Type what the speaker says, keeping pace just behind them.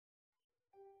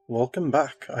Welcome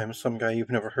back. I'm some guy you've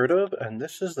never heard of, and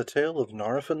this is the tale of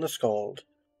Naarifin the Skald.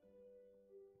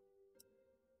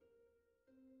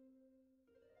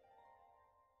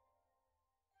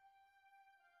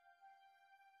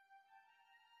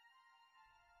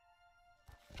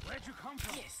 Where'd you come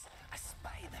from? Yes, a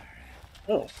spider.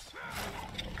 Oh.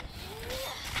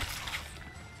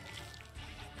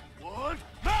 What?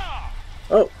 Ah!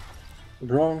 Oh.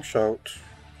 Wrong shout.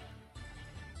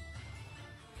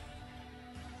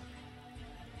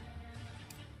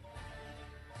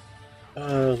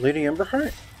 Lady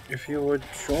Emberheart, if you would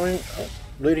join...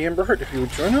 Lady Emberheart, if you would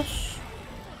join us?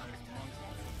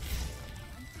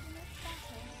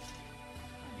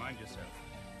 Mind yourself.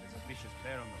 There's a vicious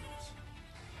bear on the loose.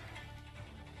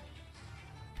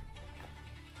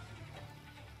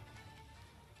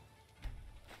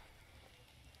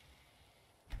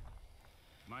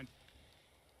 Mind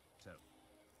yourself.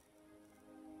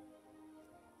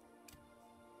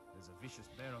 There's a vicious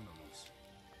bear on the loose.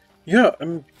 Yeah,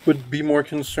 I would be more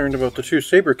concerned about the two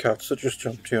saber cats that just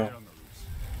jumped you.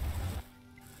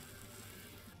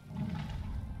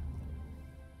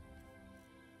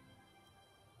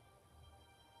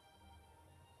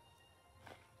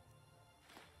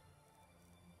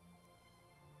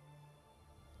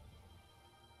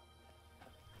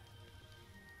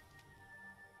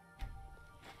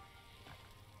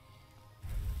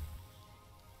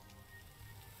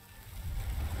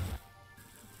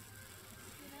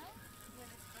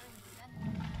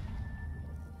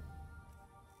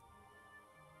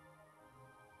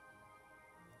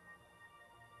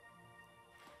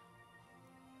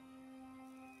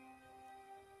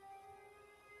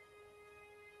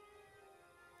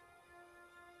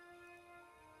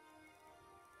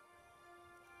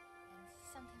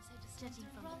 Sometimes I just judging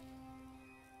from it.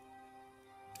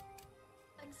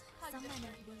 Someone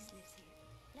at least lives here.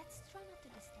 Let's try not to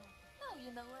disturb. Oh,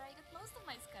 you know where I get most of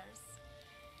my scars.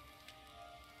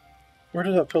 Where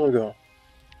did that fellow go?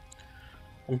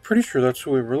 I'm pretty sure that's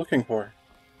who we were looking for.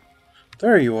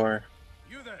 There you are.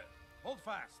 You there! Hold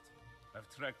fast! I've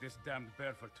tracked this damned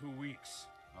bear for 2 weeks.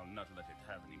 I'll not let it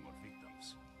have any more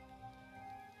victims.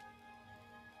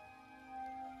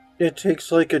 It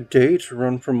takes like a day to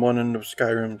run from one end of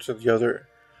Skyrim to the other.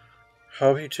 How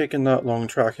have you taken that long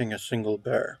tracking a single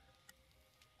bear?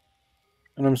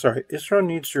 And I'm sorry, Isran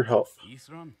needs your help.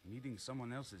 Isran needing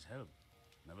someone else's help?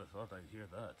 Never thought I'd hear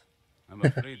that. I'm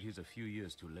afraid he's a few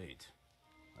years too late.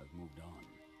 I've moved on.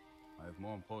 I have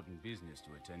more important business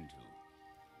to attend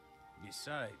to.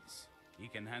 Besides, he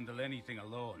can handle anything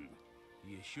alone.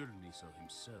 He assured me so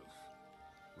himself.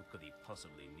 What could he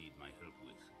possibly need my help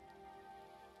with?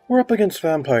 We're up against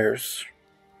vampires.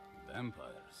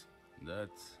 Vampires? That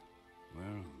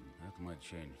might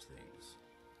change things.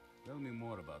 Tell me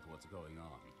more about what's going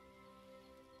on.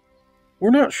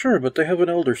 We're not sure, but they have an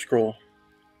Elder Scroll.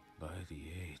 By the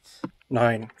 8th.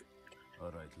 9.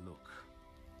 Alright, look.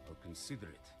 I'll consider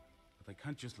it. But I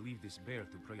can't just leave this bear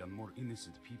to prey on more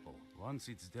innocent people. Once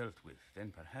it's dealt with,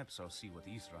 then perhaps I'll see what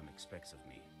Isran expects of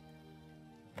me.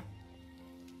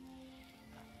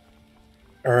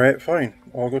 Alright, fine.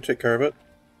 I'll go take care of it.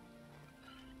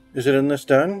 Is it in this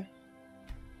den?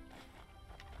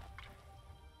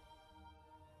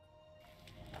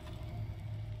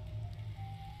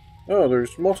 Oh,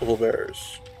 there's multiple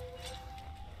bears.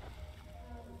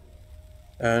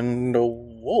 And a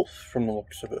wolf from the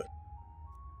looks of it.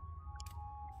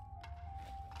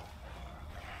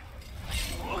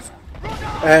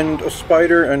 And a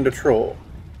spider and a troll.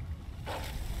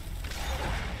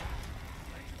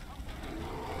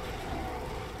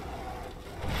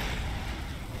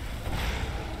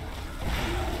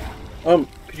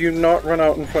 Could you not run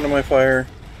out in front of my fire?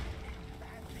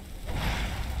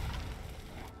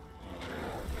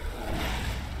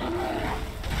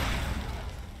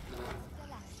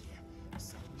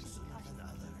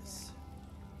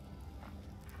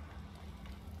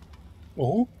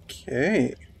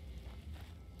 Okay.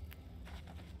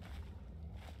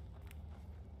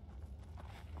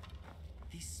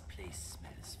 This place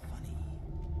smells funny.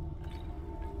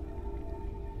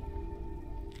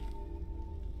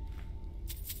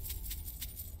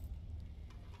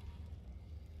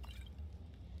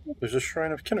 There's a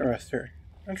shrine of Kinnereth here.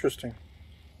 Interesting.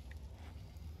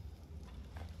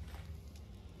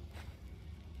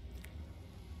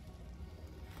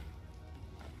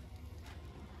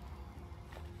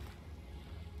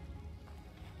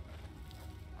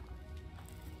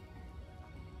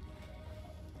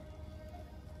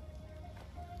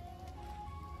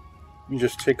 You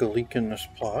just take a leak in this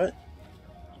pot.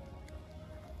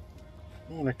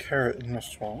 I want a carrot in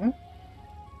this one.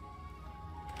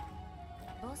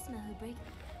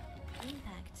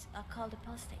 impacts are called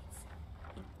apostates.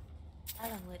 In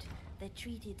Alanwood, they're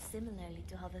treated similarly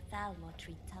to how the Thalmor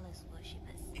treat Talos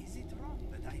worshippers. Is it wrong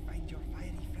that I find your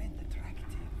fiery friend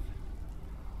attractive?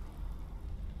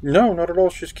 No, not at all.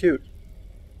 She's cute.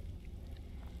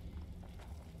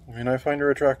 I mean, I find her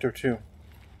attractive too.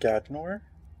 Gadnor?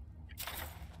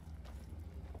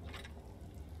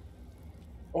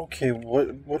 Okay,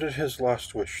 what did his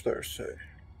last wish there say?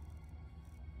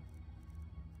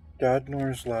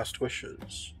 Gadnor's last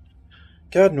wishes.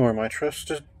 Gadnor, my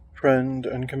trusted friend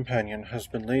and companion, has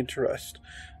been laid to rest.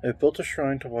 I have built a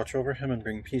shrine to watch over him and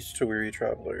bring peace to weary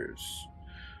travelers.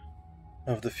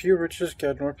 Of the few riches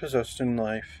Gadnor possessed in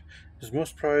life, his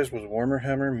most prized was a warmer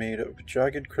hammer made of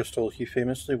jagged crystal he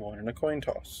famously won in a coin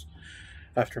toss.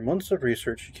 After months of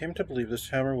research, he came to believe this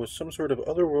hammer was some sort of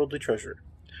otherworldly treasure.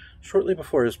 Shortly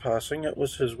before his passing, it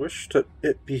was his wish that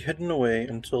it be hidden away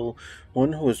until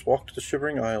one who has walked the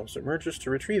Shivering Isles emerges to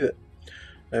retrieve it.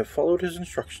 I have followed his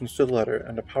instructions to the letter,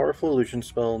 and a powerful illusion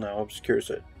spell now obscures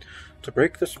it. To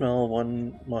break the spell,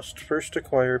 one must first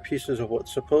acquire pieces of what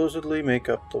supposedly make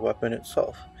up the weapon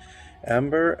itself: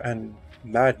 amber and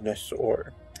madness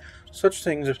ore. Such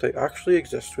things, if they actually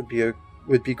exist, would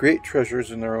be great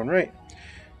treasures in their own right.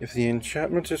 If the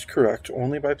enchantment is correct,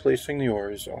 only by placing the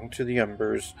ores onto the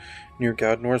embers near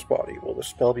Gadnor's body will the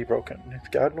spell be broken.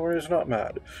 If Gadnor is not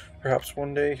mad, perhaps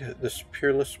one day this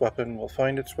peerless weapon will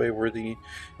find its way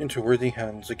into worthy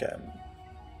hands again.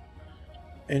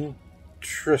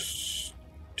 Interesting.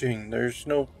 There's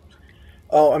no...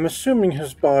 Oh, I'm assuming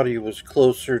his body was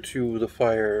closer to the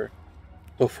fire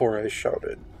before I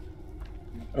shouted.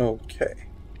 Okay.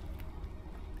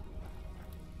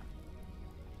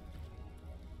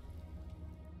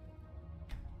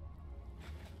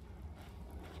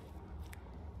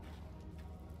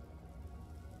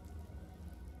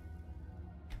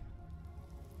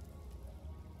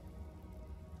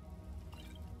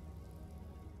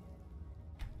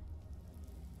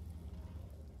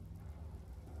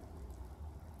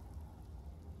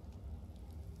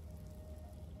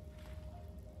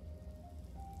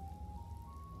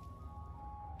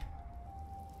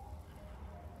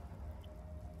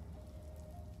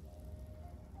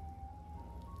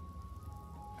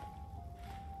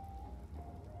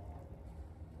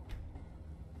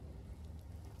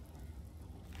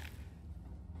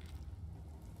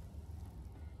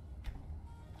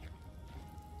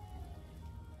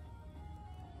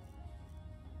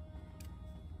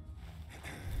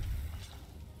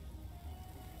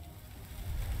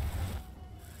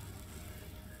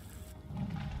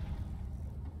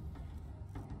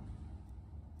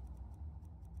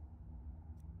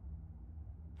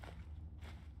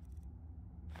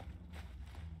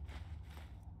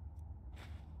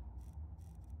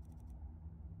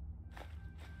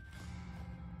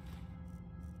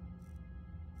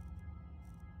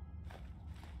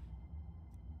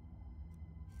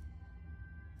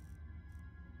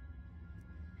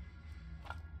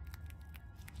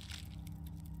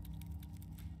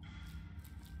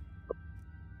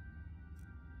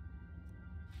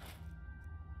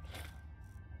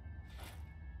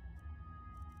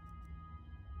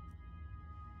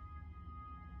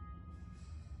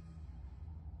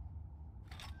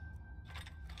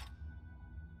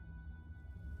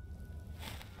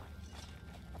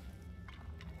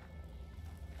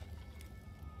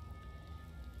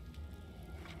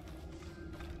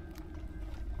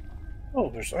 Oh,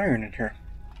 there's iron in here.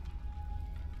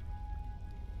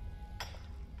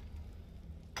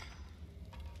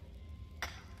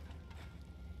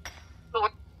 You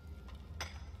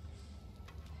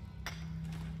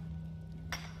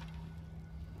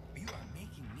are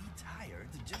making me tired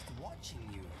just watching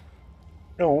you.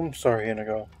 No, I'm sorry,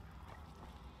 Inigo.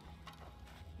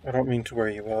 I don't mean to wear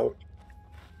you out.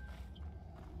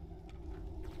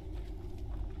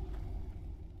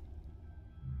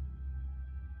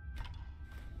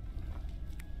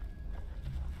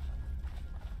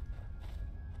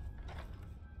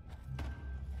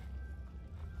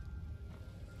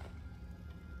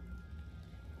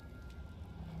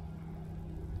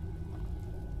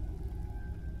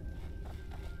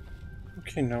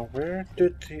 Okay, now where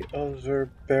did the other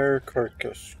bear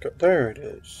carcass go? There it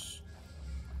is.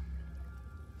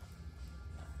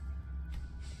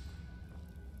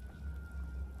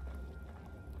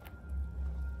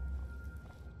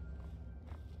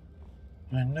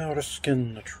 And now to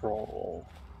skin the troll.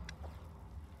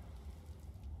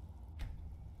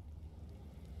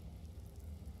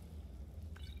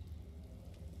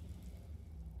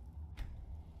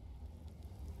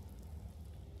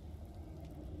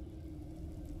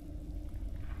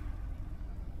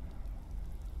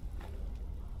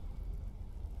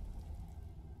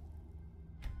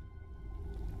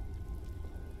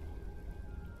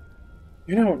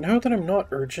 You know, now that I'm not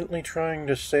urgently trying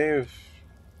to save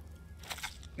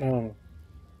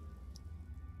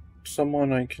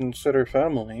someone I consider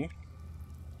family,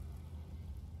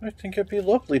 I think it'd be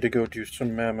lovely to go do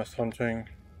some mammoth hunting.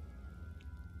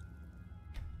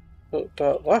 But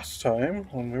that last time,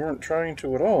 when we weren't trying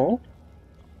to at all,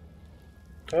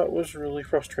 that was really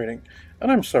frustrating.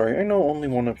 And I'm sorry, I know only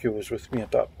one of you was with me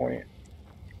at that point.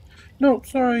 No,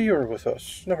 sorry, you were with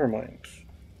us. Never mind.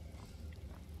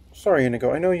 Sorry,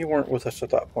 Inigo, I know you weren't with us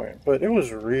at that point, but it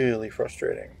was really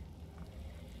frustrating.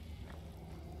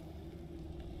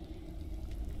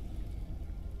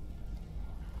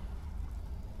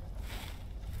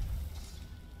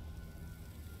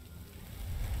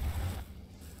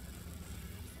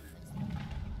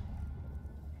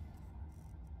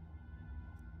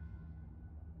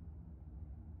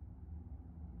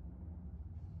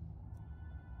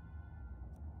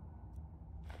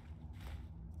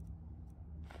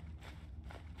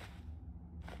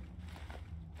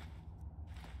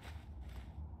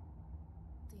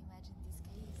 To imagine these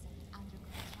caves and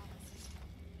underground travel system.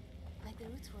 Like the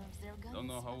root worms, they're guns. Don't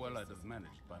know how well I'd have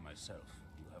managed by myself.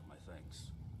 You have my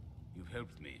thanks. You've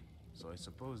helped me, so I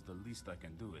suppose the least I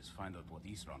can do is find out what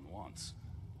Isran wants.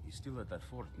 He's still at that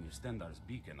fort near Stendar's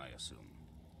beacon, I assume.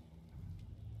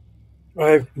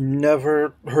 I've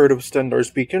never heard of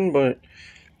Stendar's beacon, but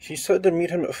he said to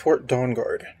meet him at Fort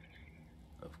Dawnguard.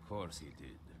 Of course he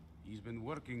did. He's been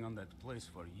working on that place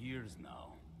for years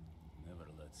now. Never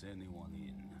lets anyone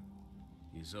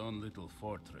in. His own little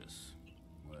fortress.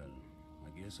 Well,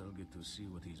 I guess I'll get to see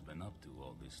what he's been up to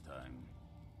all this time.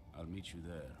 I'll meet you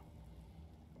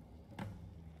there.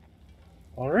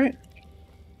 Alright.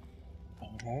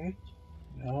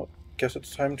 Now, guess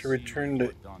it's time to return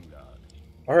to...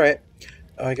 Alright.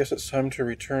 I guess it's time to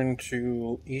return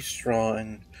to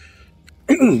Eastron.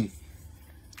 Do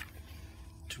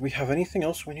we have anything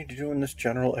else we need to do in this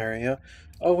general area?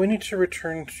 Oh, we need to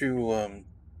return to,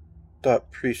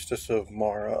 that priestess of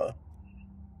Mara.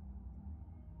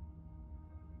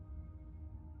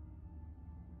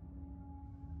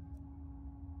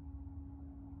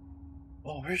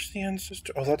 Oh, where's the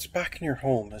ancestor? Oh, that's back in your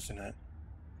home, isn't it?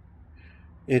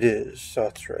 It is,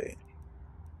 that's right.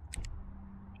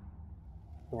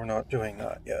 We're not doing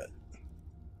that yet.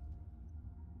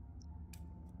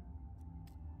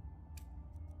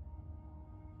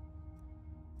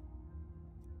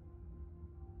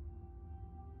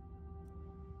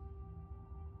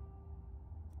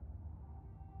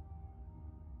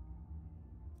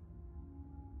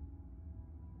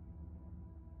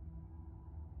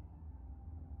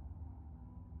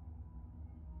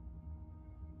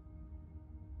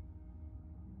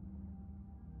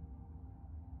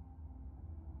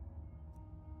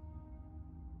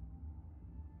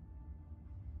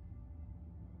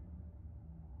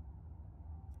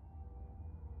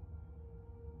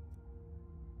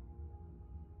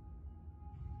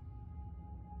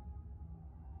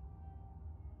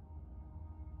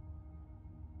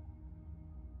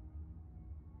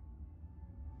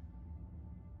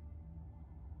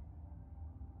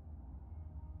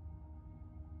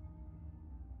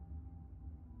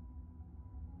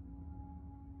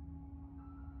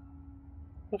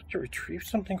 We have to retrieve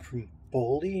something from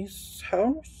Bully's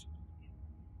house?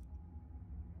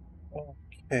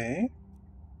 Okay.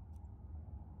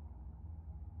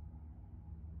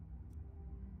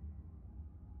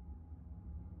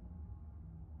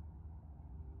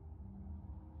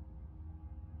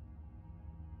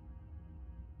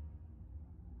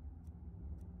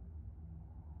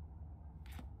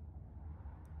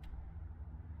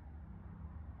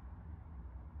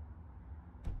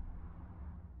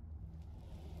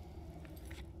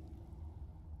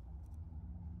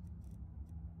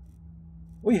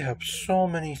 We have so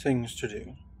many things to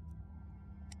do.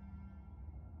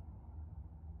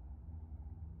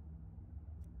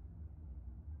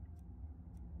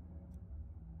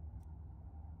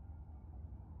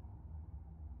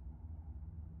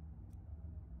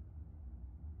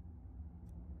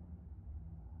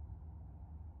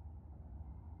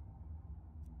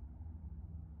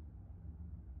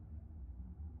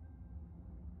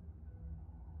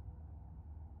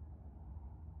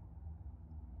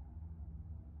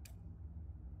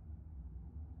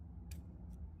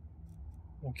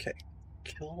 Okay.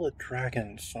 Kill a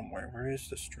dragon somewhere. Where is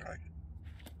this dragon?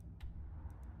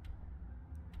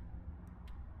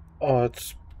 Oh,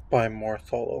 it's by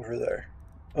Morthal over there.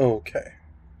 Okay.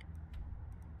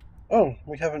 Oh,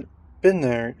 we haven't been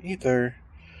there either.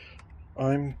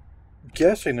 I'm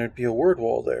guessing there'd be a word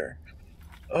wall there.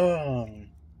 And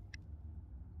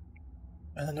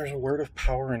then there's a word of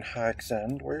power in Hag's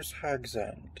End. Where's Hag's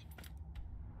End?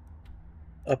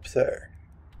 up there.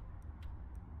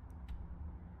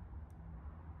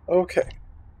 Okay.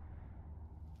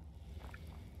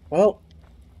 Well,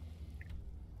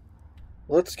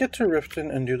 let's get to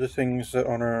Riften and do the things that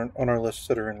on our list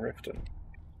that are in Riften.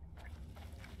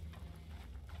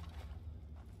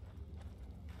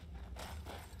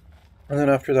 And then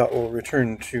after that, we'll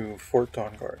return to Fort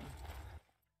Dawnguard.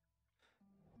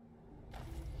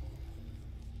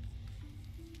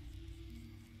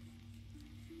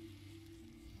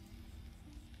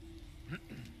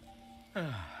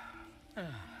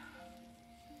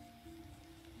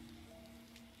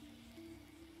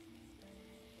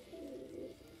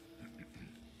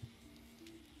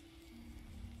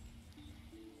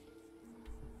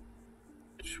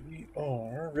 We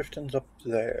are. Riften's up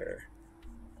there.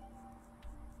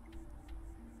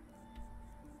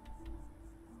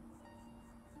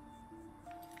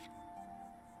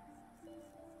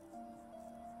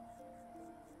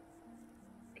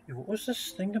 Okay, what was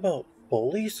this thing about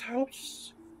Bully's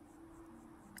house?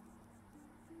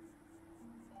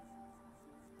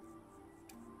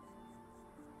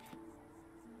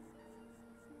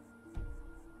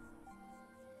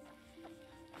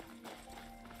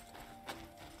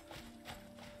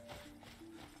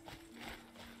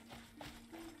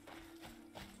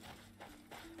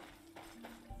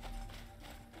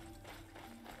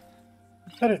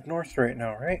 Headed north right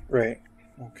now, right? Right.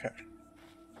 Okay.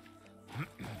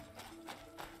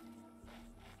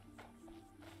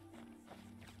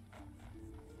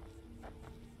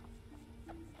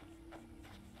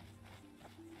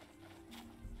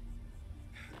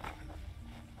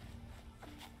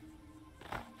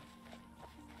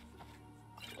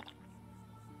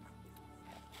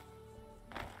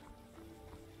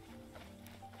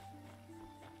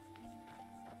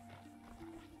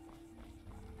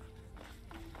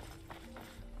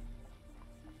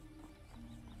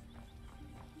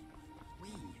 We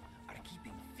are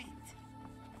keeping fit.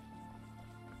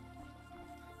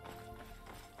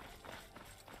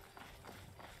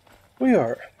 We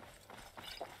are.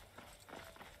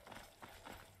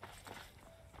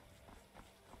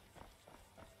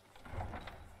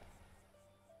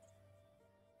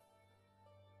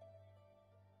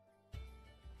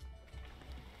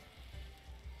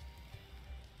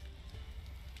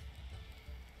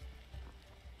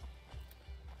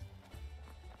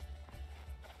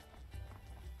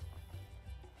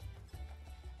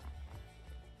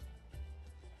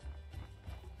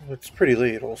 It's pretty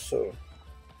late also.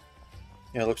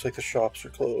 Yeah, it looks like the shops are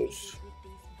closed.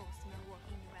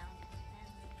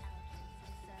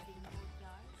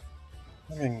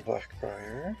 I'm in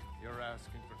Blackbriar. You're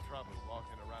asking for trouble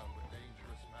walking around with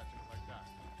dangerous magic like that.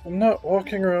 I'm not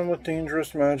walking around with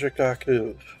dangerous magic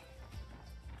active.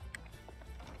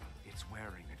 It's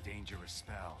wearing a dangerous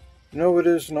spell. No, it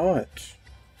is not.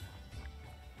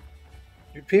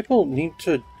 You people need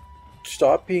to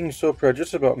stop being so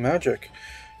prejudiced about magic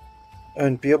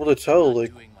and be able to tell,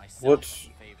 like, what's...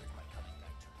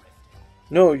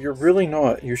 No, you're really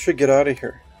not. You should get out of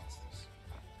here.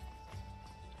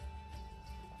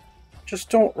 Just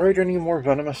don't write any more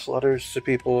venomous letters to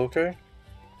people, okay?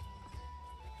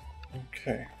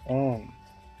 Okay,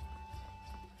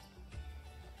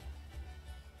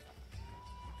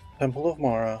 Temple of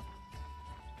Mara.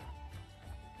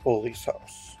 Bully's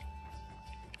house.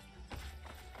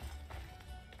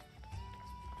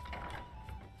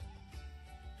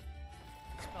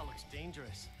 This spell looks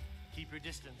dangerous. Keep your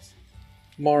distance.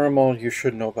 Marimal, you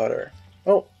should know better.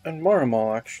 Oh, and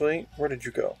Marimal, actually. Where did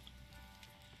you go?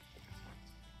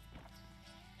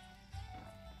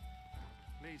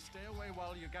 Please stay away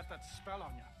while you get that spell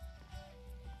on you.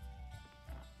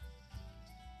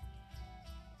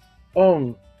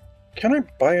 Can I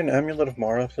buy an amulet of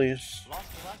Mara, please? Lost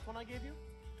the last one I gave you?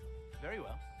 Very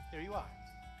well. Here you are.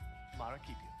 Mara,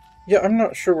 keep you. Yeah, I'm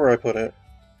not sure where I put it.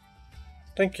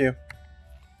 Thank you.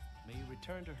 May you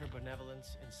return to her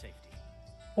benevolence in safety.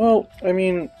 Well, I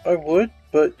mean, I would,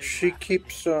 but They she laugh at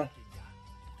keeps, me. They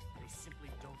simply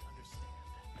don't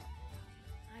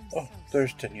understand. Oh,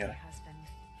 there's Dinya.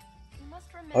 You must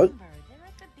What? remember, they're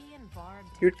at the Bee and Bard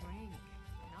to You drink,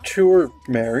 not two are listen to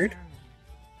the married? sermon.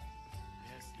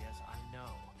 Yes, I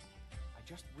know. I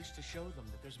just wish to show them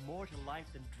that there's more to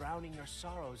life than drowning your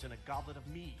sorrows in a goblet of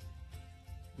mead.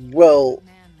 Well,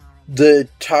 Man, Mara, the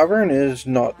tavern is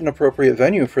not an appropriate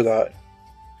venue for that.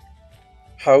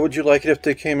 How would you like it if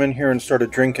they came in here and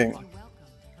started drinking? you welcome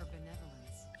her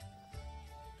benevolence.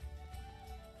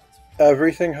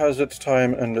 Everything has its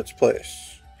time and its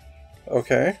place.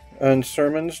 Okay? And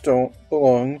sermons don't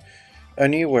belong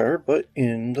anywhere but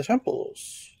in the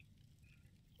temples.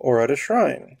 Or at a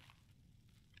shrine.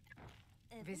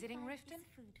 Visiting Riften?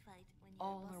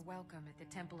 All are welcome at the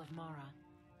Temple of Mara.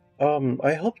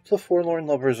 I helped the forlorn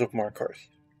lovers of Markarth.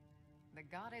 The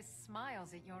goddess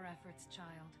smiles at your efforts,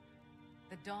 child.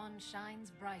 The dawn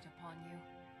shines bright upon you.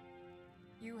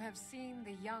 You have seen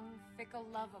the young, fickle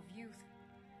love of youth,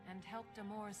 and helped a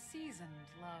more seasoned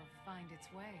love find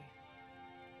its way.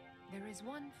 There is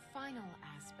one final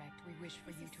aspect we wish for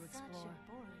you to explore.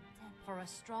 For a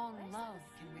strong love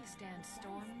can withstand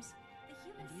storms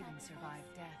and even survive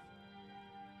death.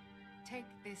 Take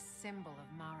this symbol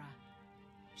of Mara.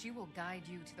 She will guide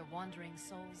you to the wandering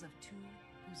souls of two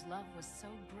whose love was so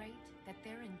great that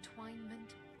their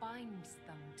entwinement binds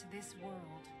them to this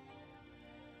world.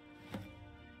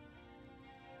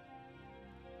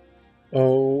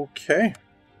 Okay.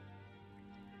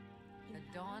 The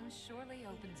dawn surely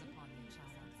opens upon you,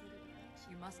 child.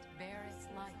 You must bear its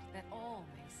light that all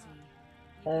may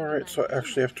see. Alright, so I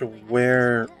actually have to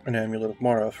wear an Amulet of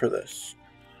Mara for this.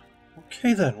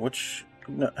 Okay then, which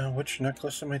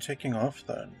necklace am I taking off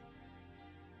then?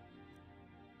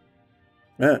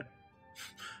 Man,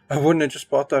 I wouldn't have just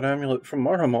bought that amulet from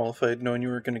Mara Mall if I had known you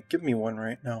were going to give me one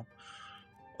right now.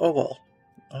 Oh well.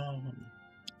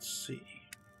 Let's see.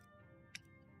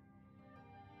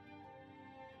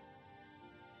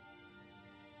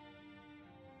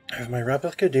 I have my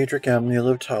replica Daedric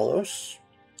Amulet of Talos,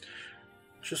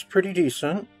 which is pretty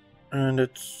decent, and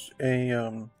it's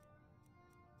a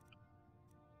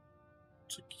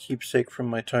keepsake from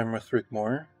my time with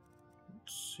Rigmore.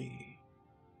 Let's see.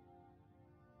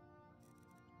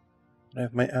 I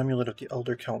have my Amulet of the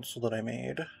Elder Council that I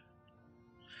made.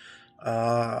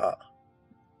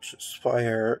 Which is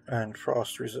fire and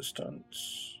frost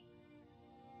resistance.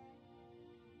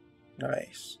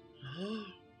 Nice.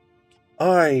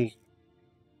 Okay,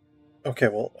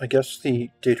 well, I guess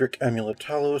the Daedric Amulet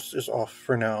Talos is off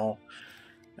for now,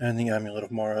 and the Amulet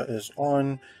of Mara is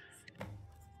on.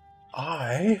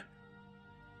 I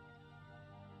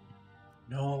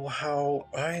know how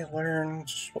I learned...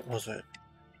 What was it?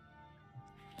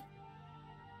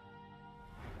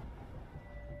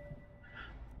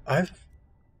 I've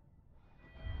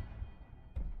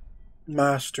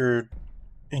mastered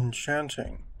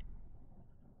enchanting,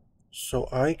 so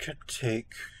I could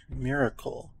take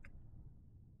Miracle,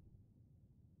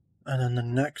 and then the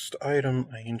next item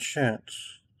I enchant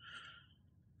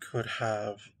could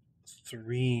have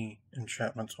 3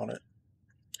 enchantments on it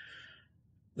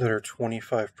that are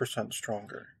 25%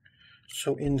 stronger.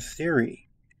 So in theory,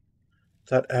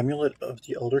 that Amulet of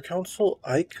the Elder Council,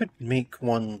 I could make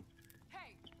one...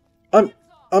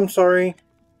 I'm sorry.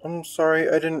 I'm sorry,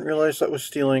 I didn't realize that was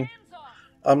stealing.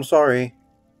 I'm sorry.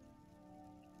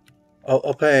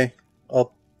 I'll pay.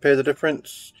 I'll pay the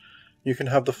difference. You can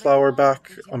have the flower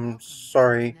back. I'm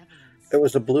sorry. It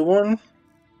was a blue one?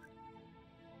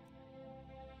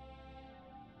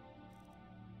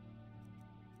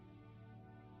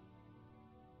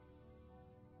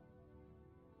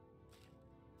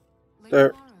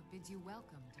 There. Bids you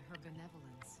welcome to her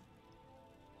benevolence.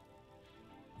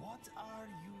 What are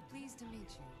you? Pleased to meet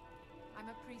you. I'm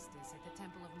a priestess at the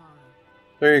Temple of Mara.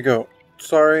 There you go.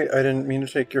 Sorry, I didn't mean to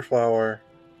take your flower.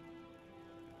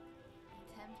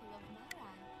 Temple of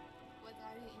Mara? What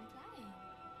are you implying?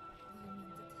 Do you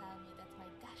mean to tell me that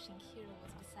my dashing hero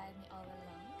was beside me all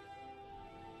along?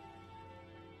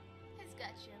 Has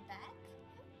got your back?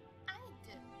 I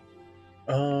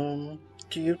do.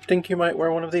 Do you think you might wear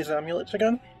one of these amulets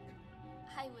again?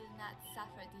 I will not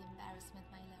suffer the embarrassment,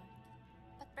 my lord.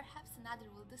 But perhaps another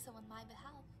will do so on my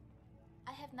behalf.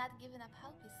 I have not given up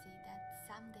hope, you see, that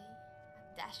someday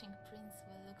a dashing prince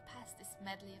will look past this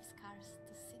medley of scars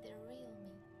to see the real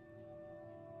me.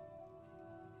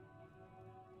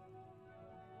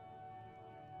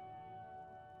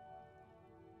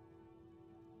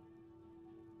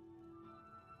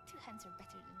 Two hands are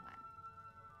better than one.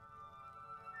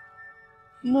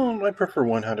 Well, I prefer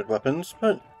one-handed weapons,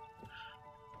 but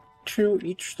to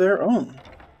each their own.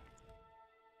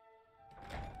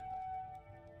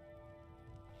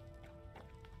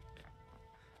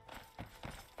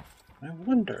 I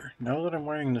wonder, now that I'm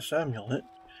wearing this amulet,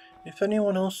 if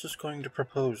anyone else is going to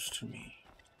propose to me.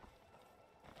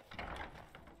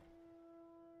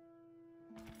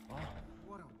 Oh,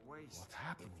 what a waste. What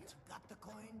happened? If you got the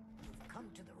coin, you've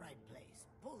come to the right place.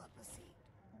 Pull up a seat.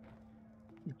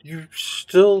 You're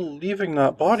still leaving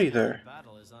that body there.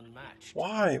 Battle is unmatched.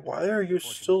 Why? Why are you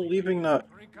still leaving that?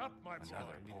 Drink up, my boy.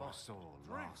 Poor soul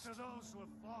Drink lost. to those who have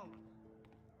fallen.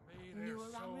 May New their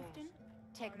around souls Riften?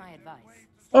 Take my advice.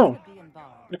 Oh, Be in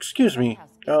bar. excuse me,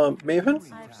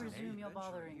 Maven? I presume you're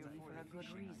bothering me for a good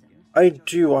reason. I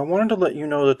do. I wanted to let you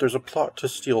know that there's a plot to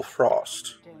steal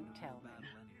Frost. Don't tell me.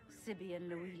 Sibby and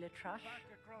Louis Latrush?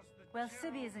 Well,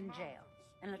 Sibby is in jail,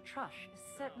 and Latrush is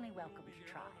certainly welcome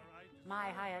to try. My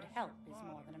hired help is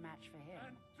more than a match for him.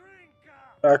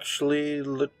 Actually,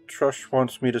 Latrush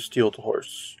wants me to steal the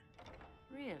horse.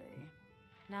 Really?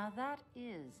 Now that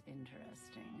is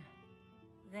interesting.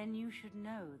 Then you should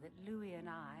know that Louis and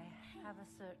I have a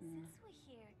certain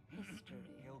history.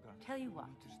 Tell you what,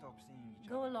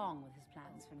 go along with his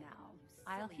plans for now.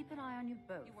 I'll keep an eye on you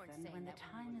both, and when the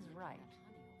time is right,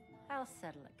 I'll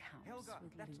settle accounts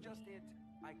with Louis.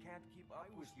 I can't keep up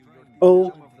with you.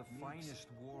 Oh. Some of the finest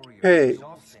warriors Hey.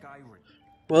 of Skyward.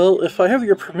 Well, if I have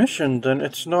your permission, then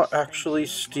it's not actually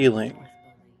stealing.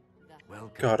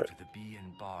 Welcome Got it. to the Bee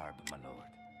and Barb, my lord.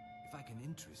 If I can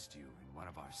interest you in one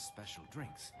of our special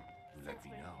drinks, let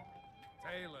me know.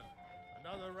 Talon,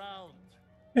 another round.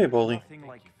 Hey, Bully. Nothing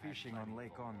like fishing on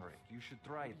Lake Onric. You should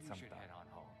try it sometime.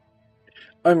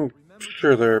 I'm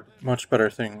sure there are much better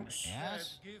things.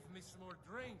 Yes? Give me some more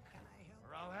drink,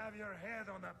 or I'll have your head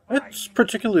on a pike. It's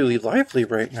particularly lively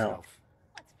right now.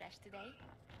 What's fresh today?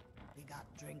 We got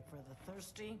drink for the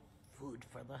thirsty, food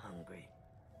for the hungry.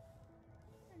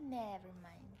 Never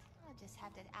mind. I'll just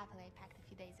have that apple I packed a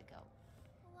few days ago.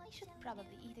 Well, I should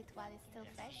probably eat it while it's still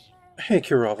fresh. Hey,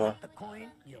 Kirava. The coin,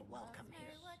 you're welcome here.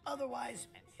 Otherwise,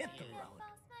 hit the road.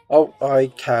 Oh,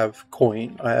 I have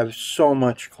coin. I have so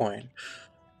much coin.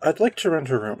 I'd like to rent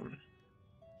a room.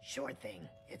 Sure thing.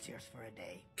 It's yours for a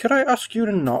day. Could I ask you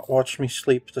to not watch me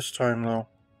sleep this time, though?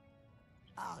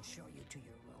 I'll show you to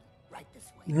your room. Right this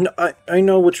way. No, I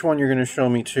know which one you're going to show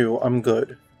me to. I'm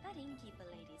good. That innkeeper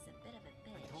lady's a bit of a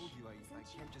bitch. I told you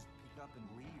I can't just pick up and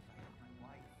leave. I have my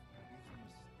wife, my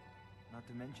business. Not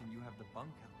to mention you have the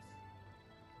bunkhouse.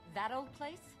 That old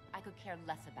place? I could care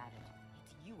less about it.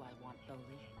 It's you I want,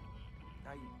 Bowley.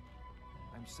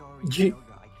 I'm sorry, Ye- Helga,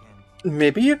 I can't.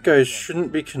 Maybe you guys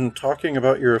shouldn't be talking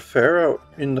about your affair out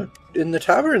in the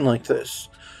tavern like this.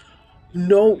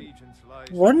 No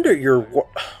wonder your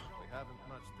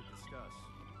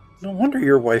No wonder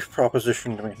your wife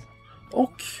propositioned me.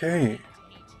 Okay.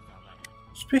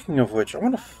 Speaking of which, I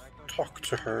want to talk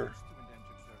to her.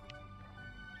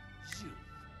 You,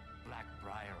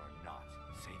 Blackbriar or not,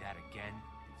 say that again,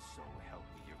 and so help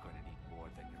me, you're going to need more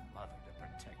than your mother to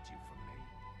protect you from me.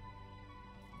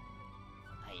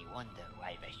 I wonder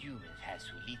why the humans have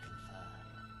so little fun.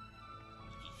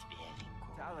 It is very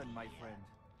cold. Talon, my friend.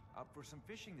 Up for some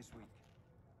fishing this week.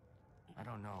 I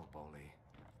don't know, Bowley.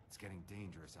 It's getting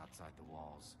dangerous outside the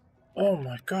walls. Oh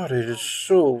my god, it is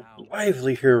so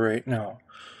lively here right now.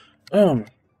 Or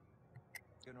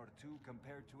two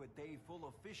compared to a day full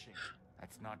of fishing.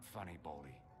 That's not funny,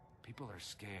 Bowley. People are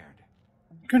scared.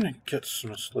 I'm gonna get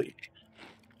some sleep.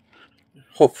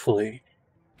 Hopefully.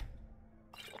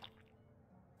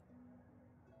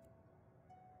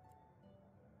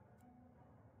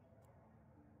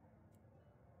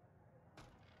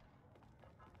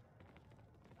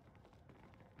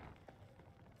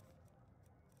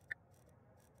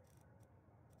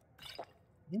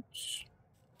 Oops.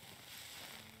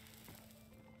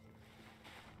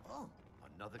 Oh,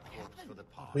 Another corpse for the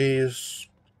party.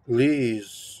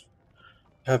 Please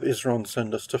have Isron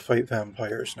send us to fight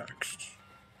vampires next.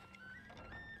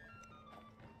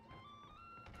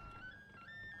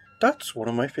 That's one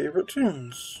of my favorite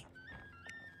tunes.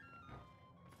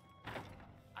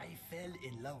 I fell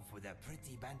in love with a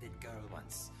pretty bandit girl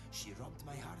once. She robbed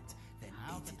my heart, then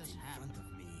ate it in front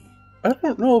of me. I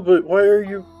don't know, but why are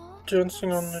you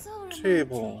dancing on the so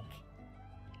table?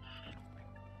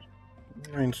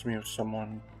 Reminds me of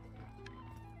someone.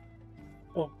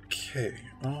 Okay,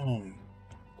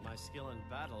 My skill in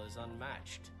battle is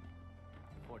unmatched.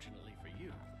 Fortunately for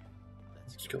you,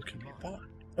 that's skill can be bought.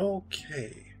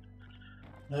 Okay.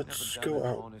 Let's go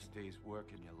out. Honest day's work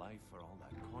in your life for all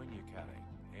that coin you carry.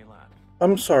 Hey, lad.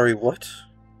 I'm sorry, what?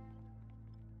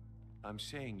 I'm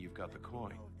saying you've got the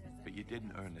coin, but you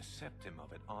didn't earn a septim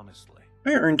of it honestly.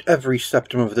 I earned every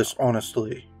septim of this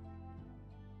honestly.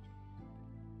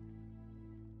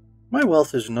 My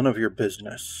wealth is none of your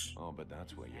business. Oh, but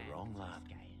that's where you're wrong, lad.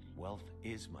 Wealth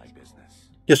is my business.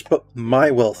 Yes, but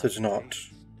my wealth is not.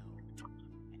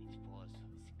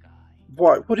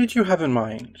 What did you have in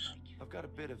mind? I've got a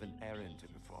bit of an errand to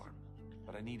perform,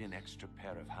 but I need an extra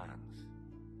pair of hands.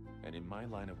 And in my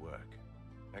line of work,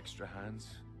 extra hands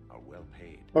are well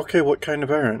paid. Okay, what kind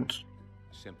of errand?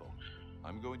 Simple.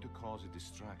 I'm going to cause a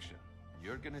distraction.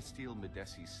 You're going to steal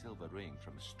Medesi's silver ring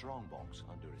from a strongbox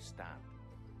under his stand.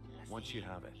 Once you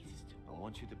have it, I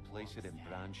want you to place it in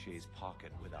Branche's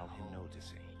pocket without him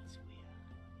noticing.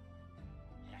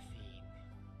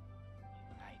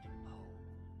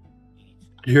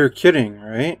 You're kidding,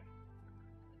 right?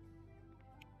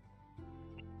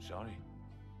 Sorry.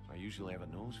 I usually have a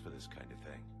nose nose for this kind of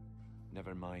thing.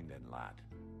 Never mind then, lad.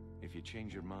 If you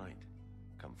change your mind,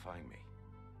 come find me.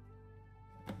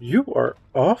 You are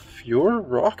off your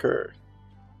rocker.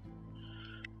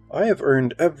 I have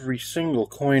earned every single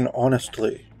coin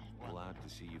honestly. Glad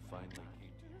to see you finally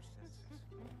came to your senses.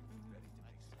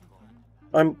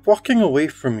 I'm walking away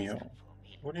from you.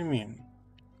 What do you mean?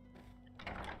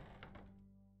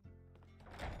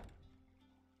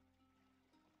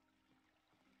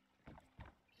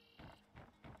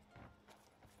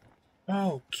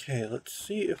 Okay, let's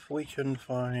see if we can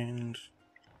find...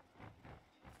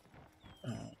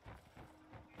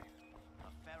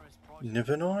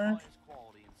 Nivenor?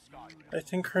 I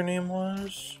think her name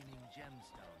was.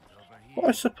 Well,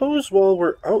 I suppose while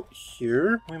we're out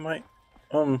here, we might...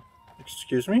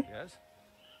 excuse me? Yes?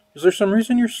 Is there some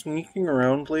reason you're sneaking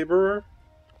around, laborer?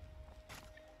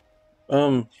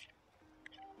 What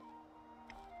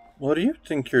do you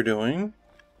think you're doing?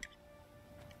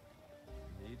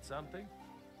 Need something?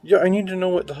 Yeah, I need to know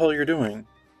what the hell you're doing.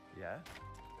 Yeah?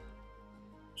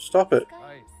 Stop it.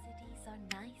 Cities are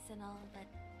nice and all, but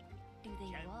do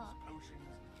they walk? Potions,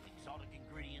 exotic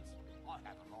ingredients, I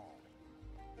have them all.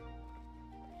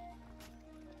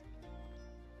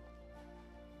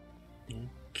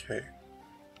 Okay.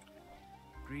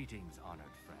 Greetings, honored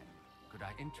friend. Could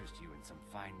I interest you in some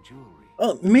fine jewelry?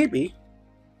 Maybe.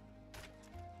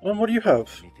 What do you have?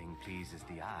 Anything pleases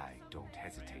the eye, don't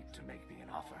hesitate to make me an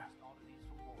offer.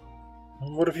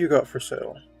 What have you got for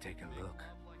sale? Take a look.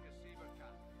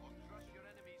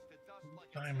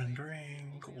 Diamond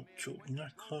ring, gold jeweled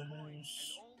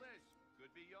necklace,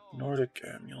 Nordic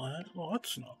amulet. Well,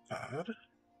 that's not bad.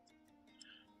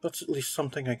 That's at least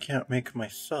something I can't make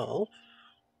myself.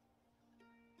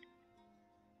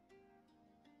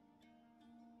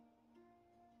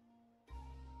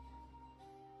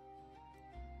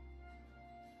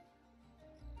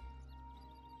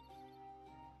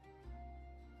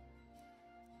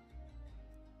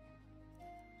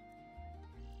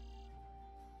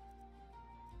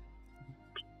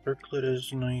 Circlet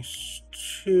is nice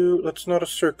too. That's not a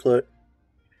circlet.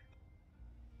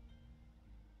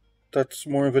 That's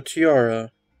more of a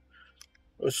tiara.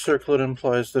 A circlet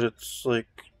implies that it's like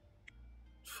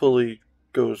fully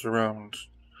goes around.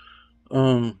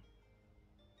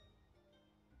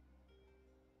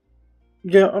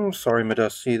 Yeah, I'm sorry,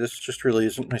 Medesi. This just really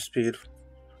isn't my speed.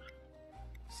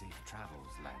 Safe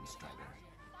travels,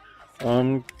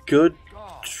 Landstrider. Good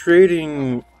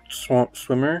trading, swamp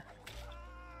swimmer.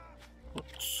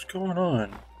 What's going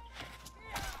on?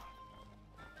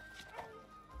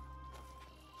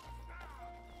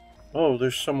 Oh,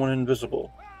 there's someone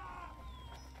invisible.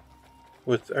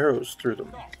 With arrows through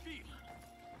them.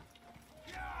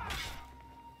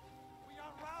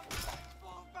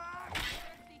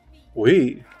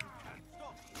 We?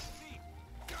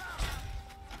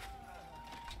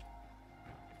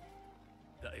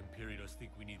 The Imperials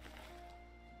think we need...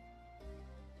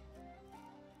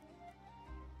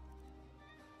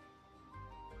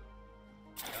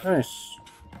 Nice.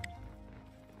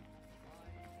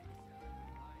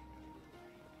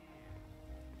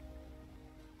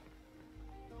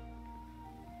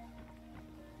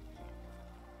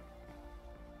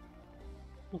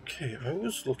 Okay, I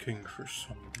was looking for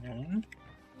someone.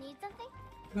 Need something?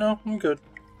 No, I'm good.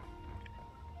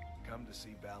 Come to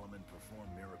see Balaman perform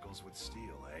miracles with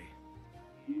steel, eh?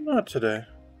 Not today.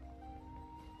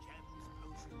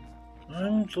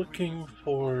 I'm looking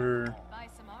for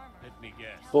Let me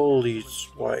guess. Bully's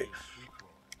wife.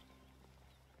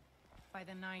 By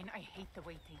the 9, I hate the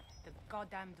waiting. The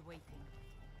goddamned waiting.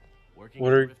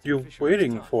 What are you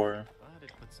waiting for? But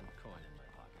it put some coin in my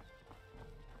pocket.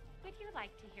 Would you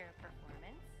like to hear a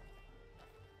performance?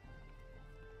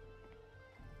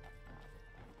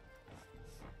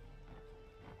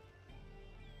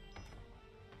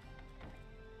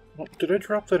 Oh, did I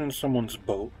drop that in someone's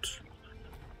boat?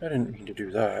 I didn't mean to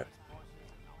do that.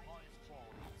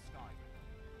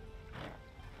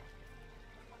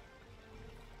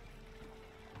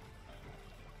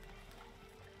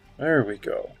 There we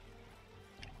go.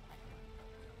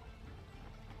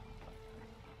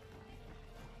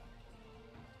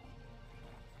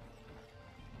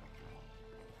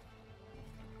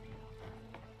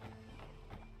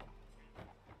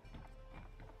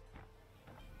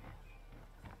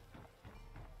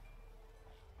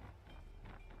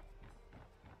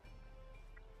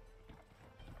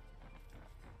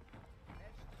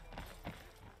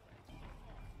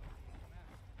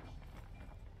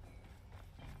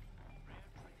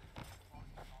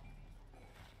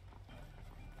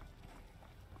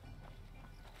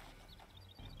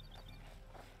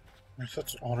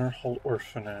 That's Honor Hall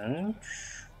Orphanage.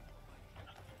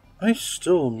 I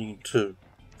still need to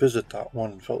visit that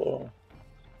one fellow.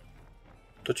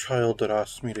 The child that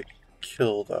asked me to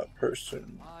kill that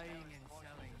person.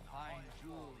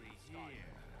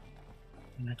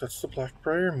 That's the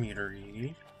Blackbriar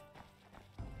meadery.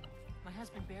 My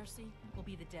husband Bercy will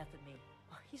be the death of me.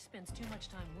 He spends too much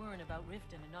time worrying about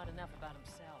Riften and not enough about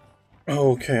himself.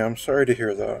 Okay, I'm sorry to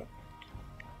hear that.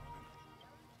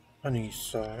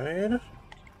 Honeyside.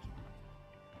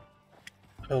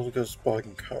 Helga's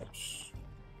bunkhouse.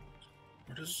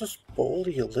 Where does this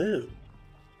bully live?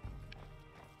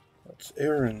 That's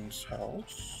Aaron's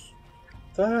house.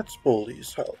 That's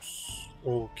Bully's house.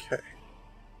 Okay.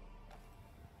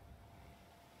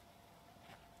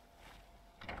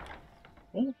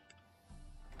 Well,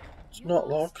 it's not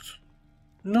locked.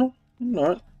 No, I'm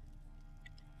not.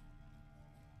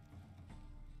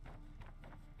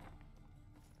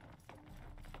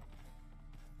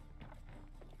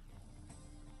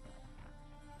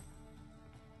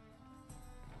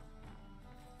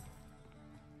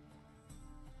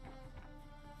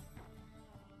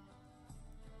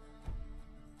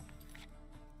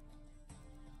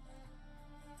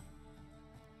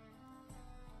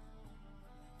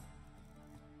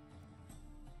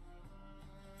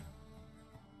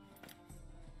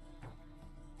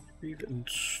 Read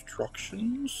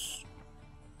instructions.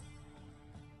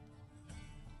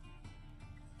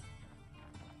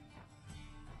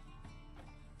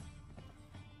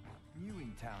 New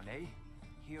in town, eh?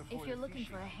 Here for If you're looking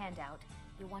fishing. for a handout,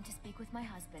 you'll want to speak with my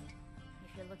husband.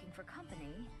 If you're looking for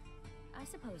company, I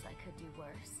suppose I could do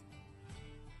worse.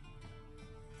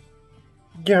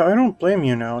 Yeah, I don't blame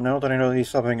you now that I know that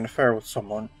he's having an affair with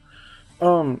someone.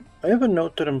 I have a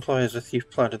note that implies a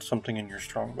thief planted something in your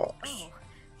strongbox. Oh,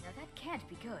 now that can't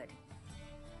be good.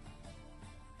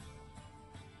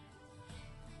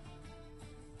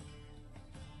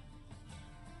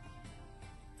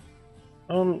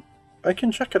 I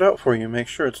can check it out for you, make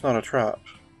sure it's not a trap.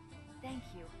 Thank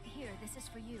you. Here, this is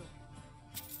for you.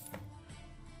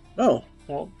 Oh,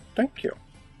 well, thank you.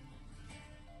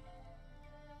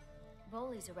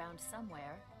 Boley's around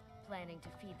somewhere, planning to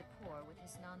feed the poor with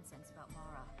his nonsense about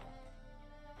Mara.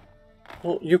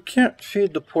 Well, you can't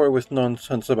feed the poor with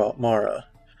nonsense about Mara.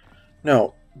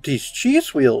 Now, these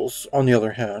cheese wheels, on the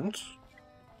other hand...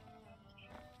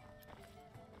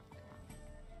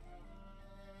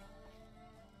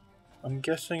 I'm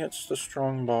guessing it's the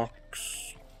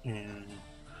strongbox on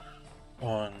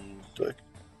the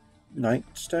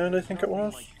nightstand, I think it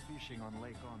was? Fishing on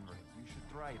Lake Henry. You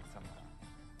should try it sometime.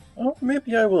 Oh,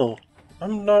 maybe I will.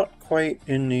 I'm not quite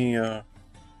in the,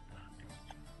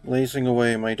 lazing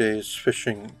away my days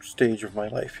fishing stage of my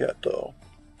life yet, though.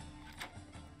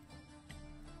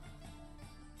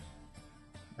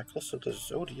 Necklace of the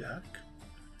Zodiac.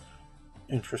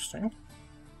 Interesting.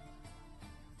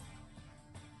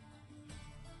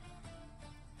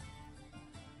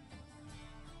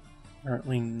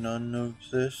 Apparently none of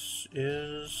this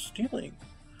is stealing.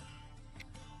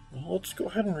 Well, let's go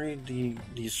ahead and read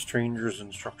these strangers'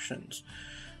 instructions.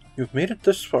 You've made it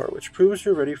this far, which proves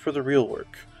you're ready for the real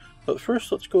work. But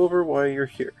first, let's go over why you're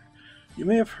here. You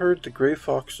may have heard the Grey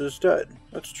Fox is dead.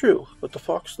 That's true, but the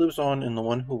fox lives on in the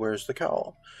one who wears the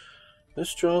cowl.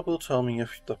 This job will tell me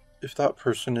if that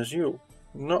person is you.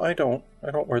 No, I don't.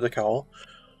 I don't wear the cowl.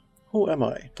 Who am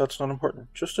I? That's not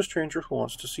important. Just a stranger who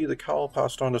wants to see the cowl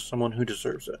passed on to someone who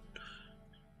deserves it.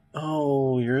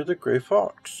 Oh, you're the Grey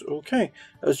Fox. Okay.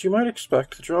 As you might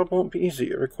expect, the job won't be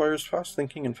easy. It requires fast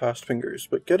thinking and fast fingers,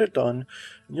 but get it done,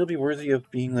 and you'll be worthy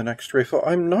of being the next Grey Fox.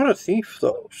 I'm not a thief,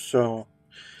 though, so...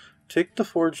 Take the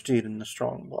forged deed in the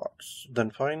strong box.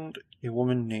 Then find a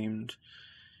woman named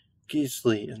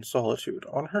Gisli in Solitude.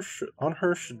 On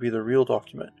her should be the real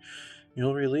document.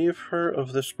 You'll relieve her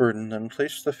of this burden, then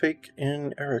place the fake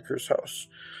in Eriker's house.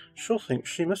 She'll think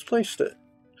she misplaced it.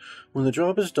 When the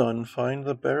job is done, find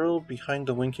the barrel behind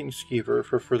the winking skeever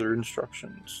for further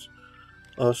instructions.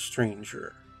 A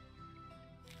stranger.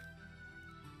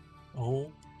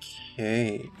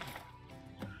 Okay.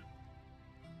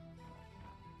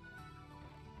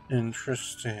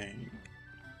 Interesting.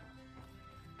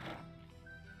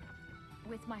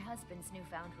 With my husband's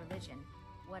newfound religion,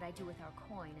 what I do with our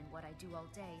coin and what I do all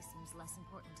day seems less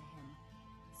important to him.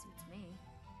 Suits me.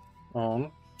 Oh,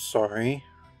 sorry.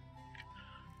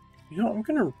 You know, I'm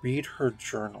gonna read her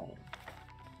journal.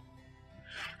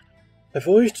 I've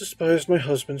always despised my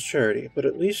husband's charity, but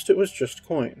at least it was just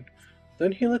coin.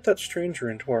 Then he let that stranger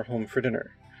into our home for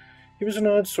dinner. He was an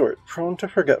odd sort, prone to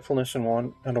forgetfulness and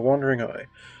a wandering eye.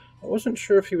 I wasn't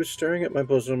sure if he was staring at my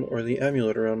bosom or the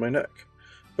amulet around my neck,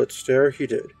 but stare he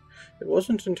did. It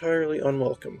wasn't entirely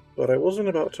unwelcome, but I wasn't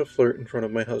about to flirt in front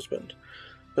of my husband.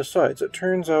 Besides, it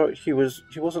turns out he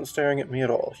wasn't staring at me at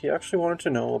all. He actually wanted to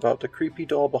know about the creepy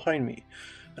doll behind me,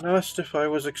 and asked if I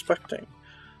was expecting.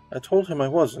 I told him I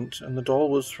wasn't, and the doll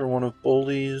was for one of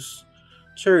Boley's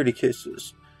charity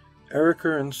cases.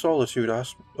 Erica in Solitude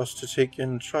asked us to take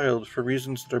in a child for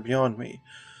reasons that are beyond me.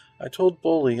 I told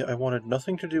Boley I wanted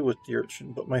nothing to do with the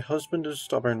urchin, but my husband is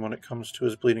stubborn when it comes to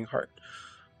his bleeding heart.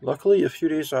 Luckily, a few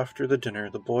days after the dinner,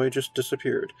 the boy just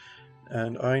disappeared,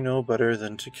 and I know better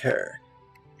than to care.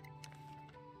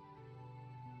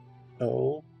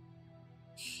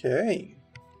 Okay.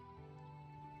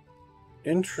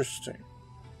 Interesting.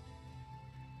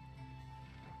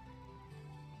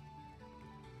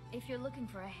 If you're looking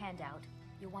for a handout,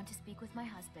 you'll want to speak with my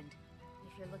husband.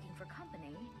 If you're looking for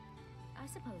company, I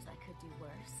suppose I could do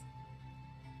worse.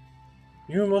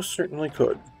 You most certainly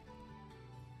could.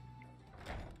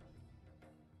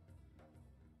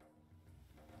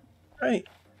 Hey.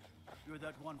 You're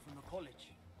that one from the college.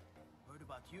 Heard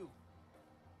about you.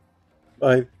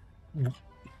 New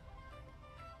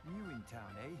in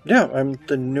town, eh? Yeah, I'm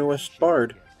the newest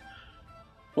bard.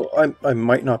 Well, I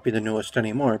might not be the newest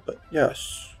anymore, but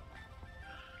yes.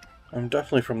 I'm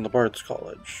definitely from the Bard's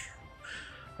College.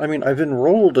 I mean, I've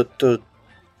enrolled at the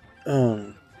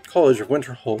College of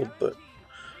Winterhold, but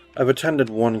I've attended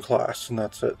one class, and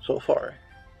that's it so far.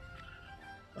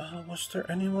 Was there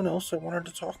anyone else I wanted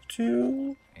to talk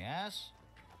to? Yes?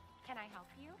 Can I help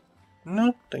you?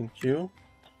 No, thank you.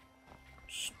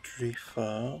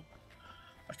 Strifa.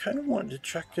 I kind of wanted to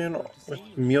check in with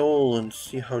Mule and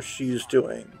see how she's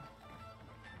doing.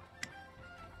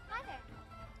 Hi there.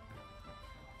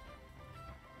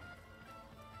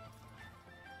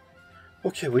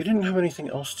 Okay, we didn't have anything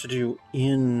else to do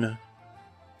in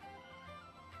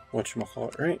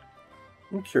whatchamacallit, right?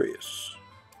 I'm curious.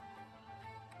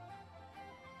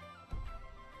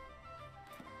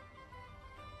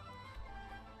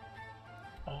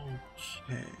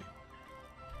 Okay.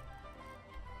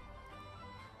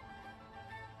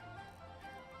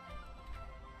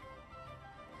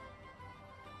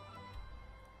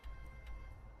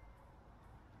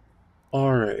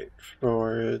 Alright,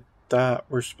 for that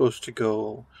we're supposed to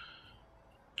go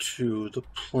to the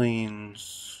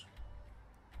plains,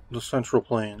 the central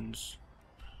plains,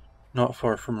 not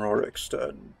far from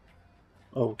Rorikstead.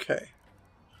 Okay.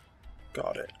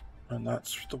 Got it. And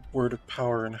that's the Word of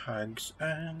Power in Hag's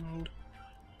End.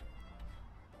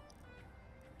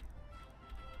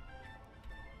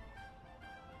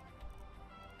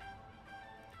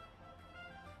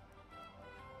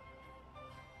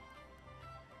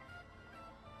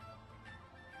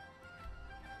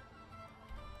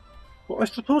 Well, I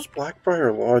suppose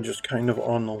Blackbriar Lodge is kind of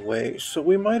on the way, so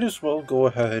we might as well go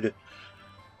ahead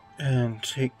and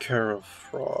take care of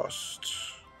Frost.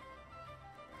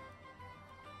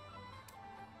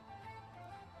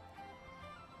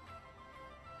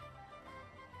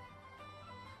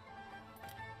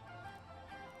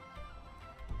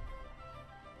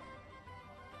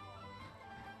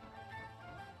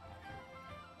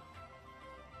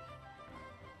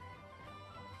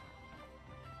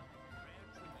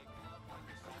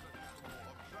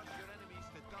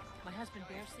 My husband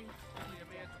Bercy,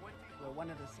 we're one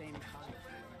of the same kind.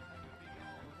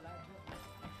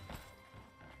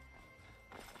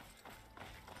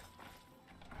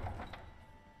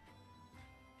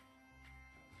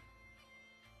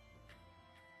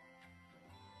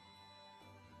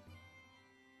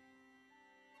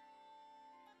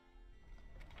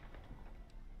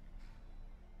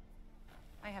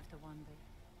 I have to wonder,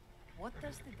 what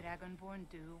does the Dragonborn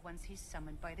do once he's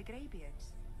summoned by the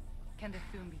Greybeards? Can the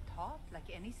Thum be taught like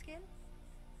any skill?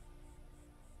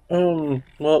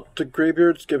 Well, the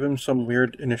Greybeards give him some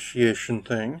weird initiation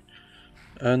thing,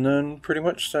 and then pretty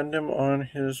much send him on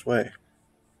his way.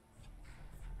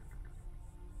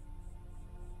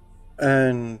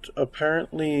 And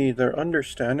apparently their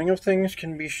understanding of things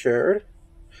can be shared,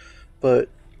 but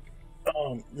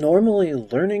normally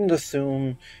learning the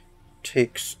Thum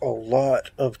takes a lot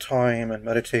of time and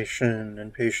meditation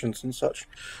and patience and such.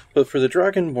 But for the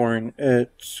Dragonborn,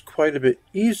 it's quite a bit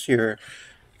easier,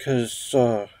 because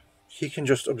he can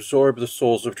just absorb the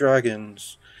souls of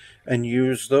dragons and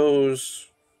use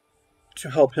those to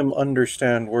help him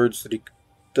understand words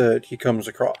that he comes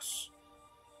across.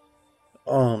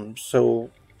 So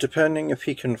depending if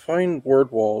he can find word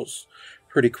walls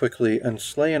pretty quickly and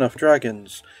slay enough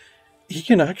dragons, he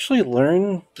can actually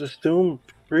learn the Thum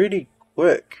pretty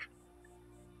quick.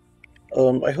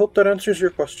 I hope that answers your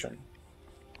question.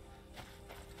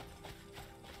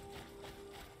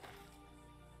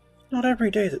 Not every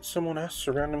day that someone asks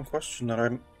a random question that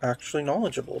I'm actually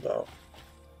knowledgeable about.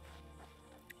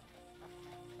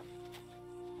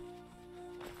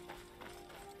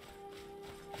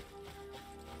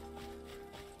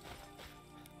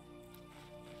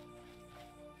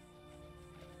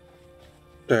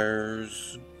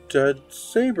 There's dead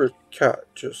saber cat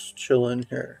just chilling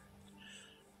here.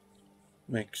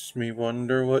 Makes me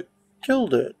wonder what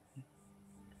killed it.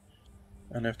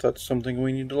 And if that's something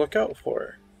we need to look out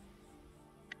for.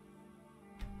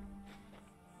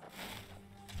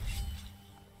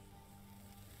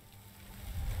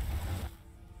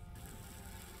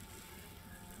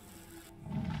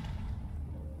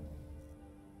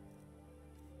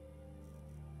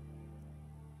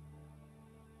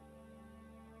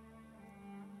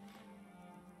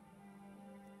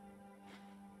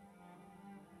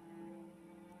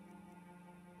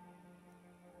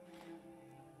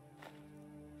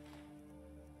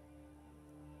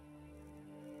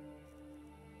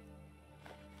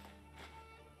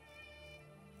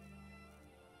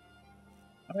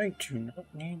 I do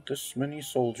not need this many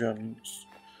soul gems.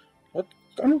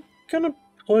 I'm gonna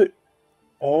put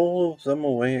all of them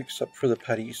away except for the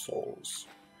petty souls.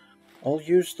 I'll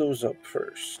use those up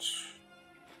first.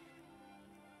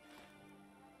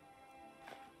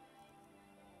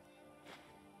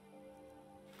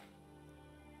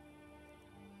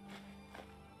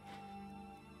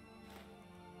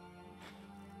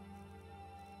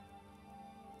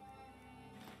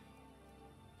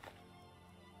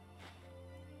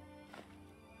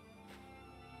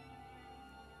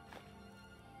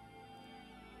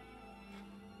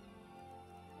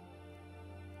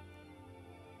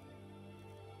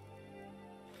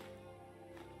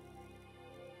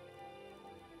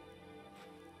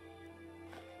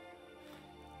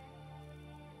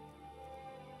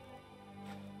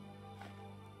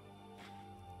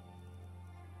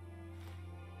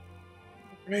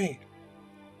 Great.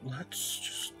 Let's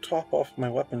just top off my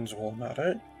weapons while I'm at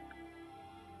it.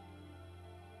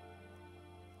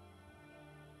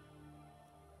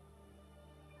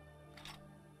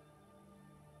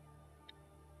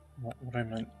 Not what I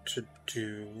meant to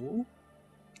do.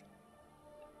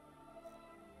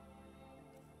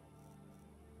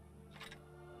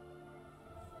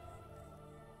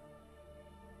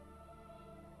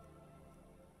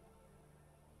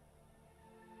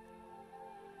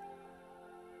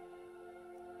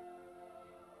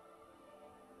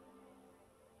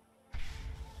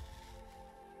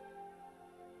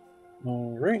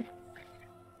 Alright.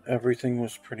 Everything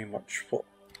was pretty much full.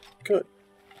 Good.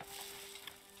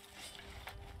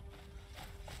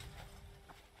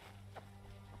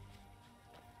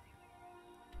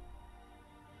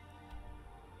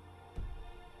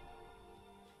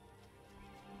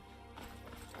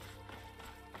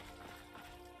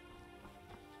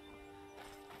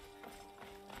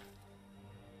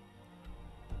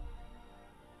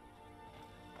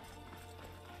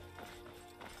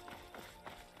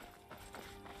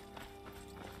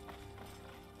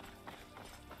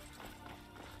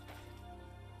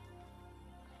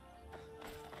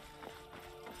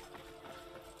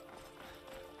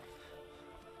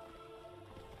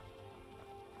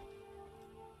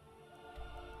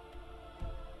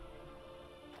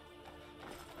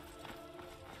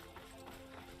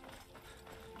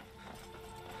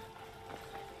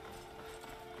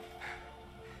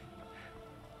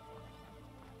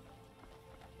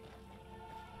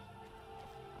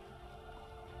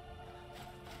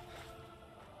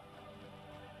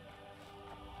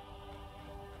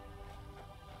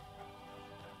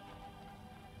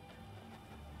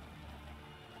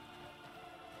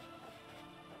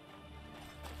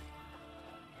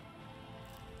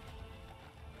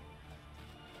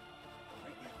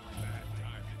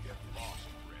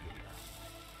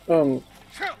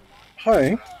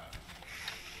 Hi.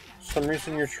 Some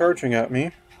reason you're charging at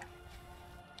me.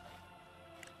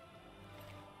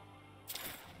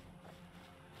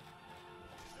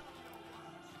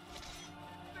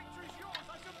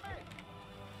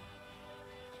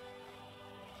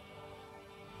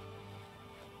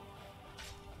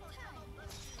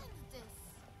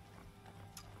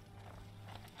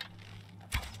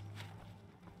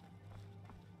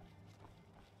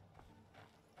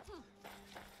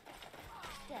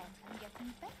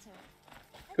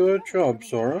 Good job,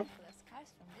 Sora.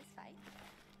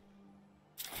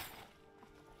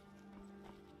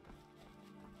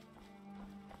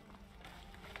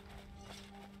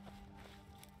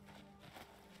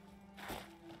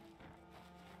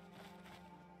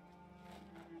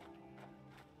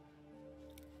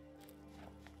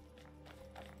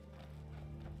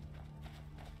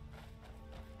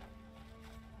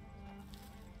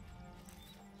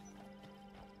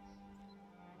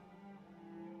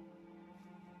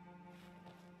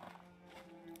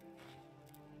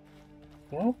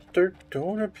 Well, there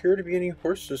don't appear to be any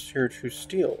horses here to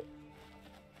steal.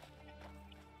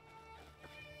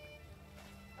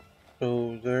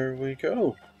 So there we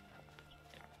go.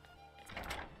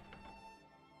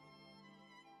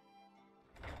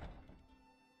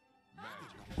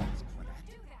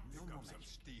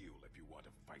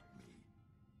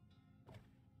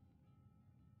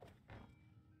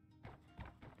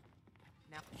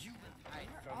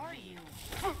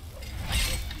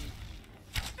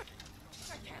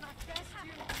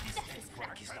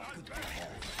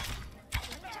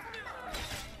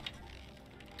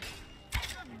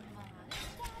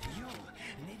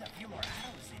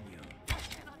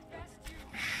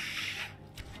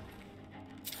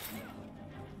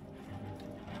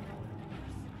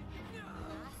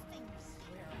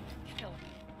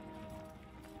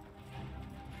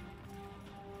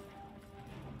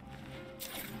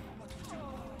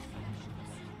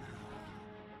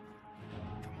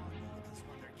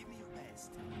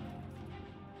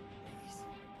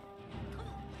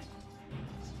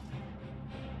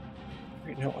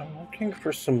 Right now, I'm looking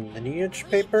for some lineage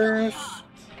papers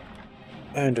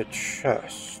and a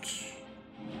chest.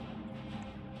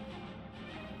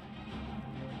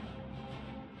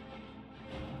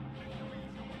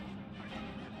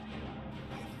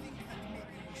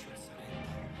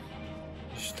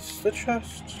 Is this the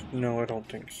chest? No, I don't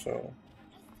think so.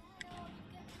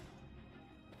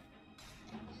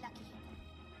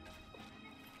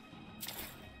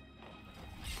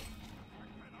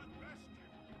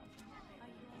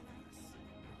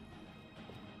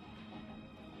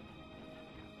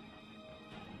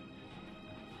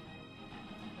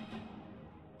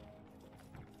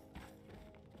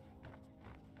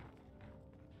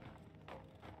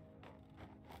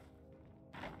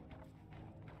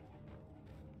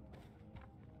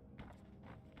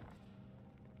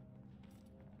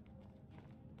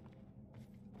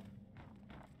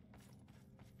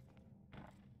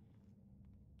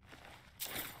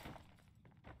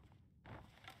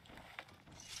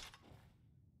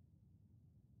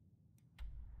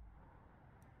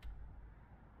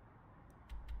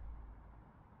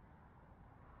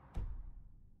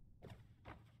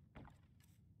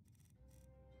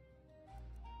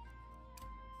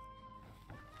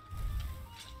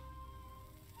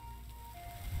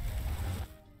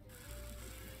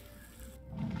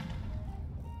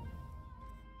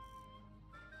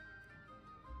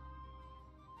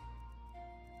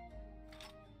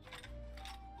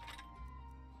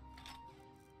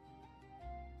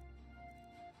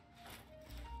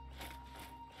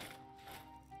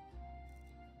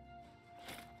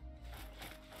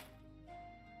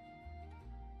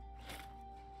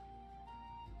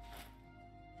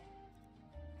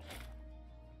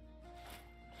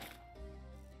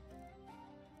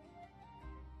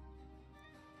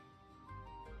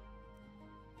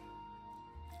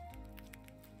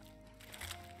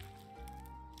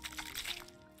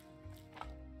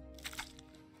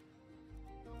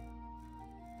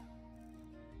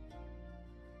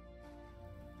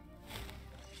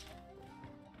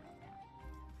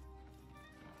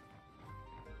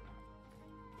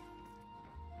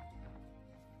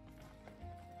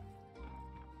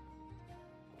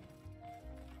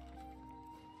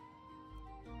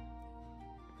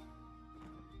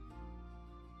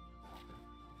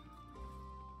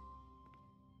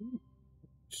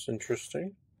 It's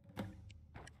interesting.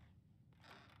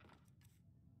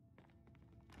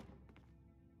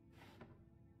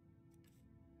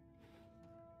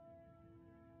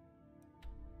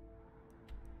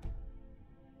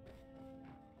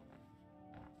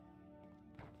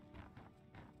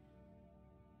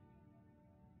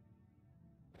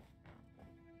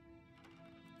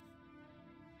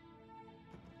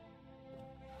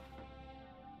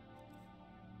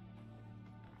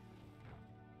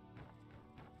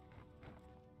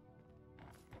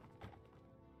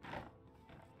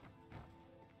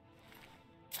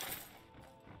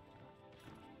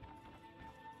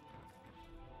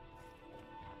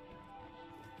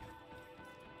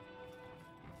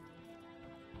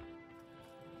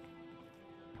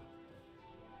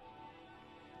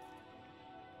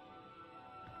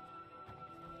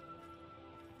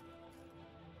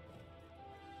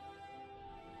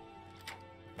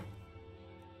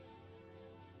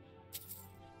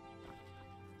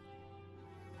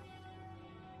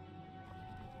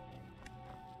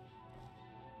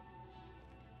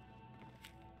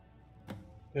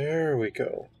 There we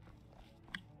go.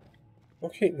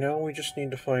 Okay, now we just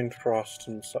need to find Frost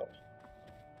himself.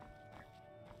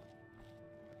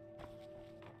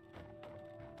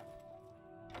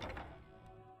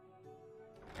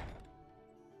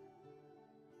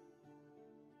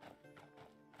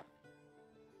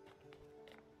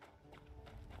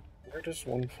 Where does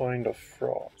one find a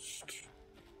Frost?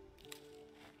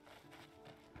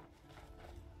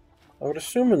 I would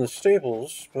assume in the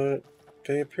stables, but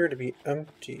they appear to be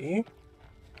empty.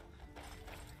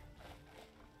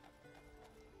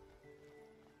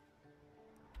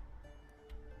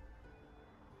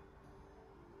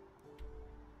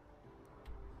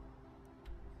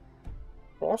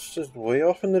 Frost is way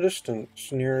off in the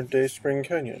distance, near Dayspring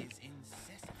Canyon.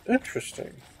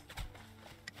 Interesting.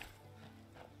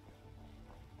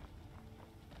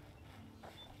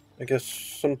 I guess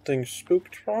something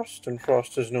spooked Frost, and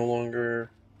Frost is no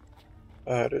longer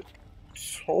at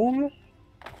its home?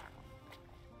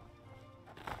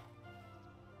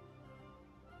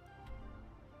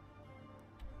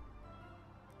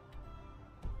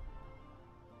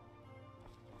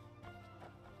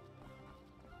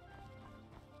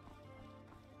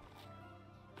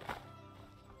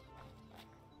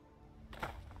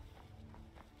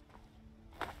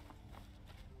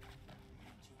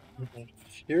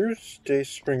 Here's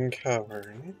Dayspring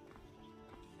Cavern.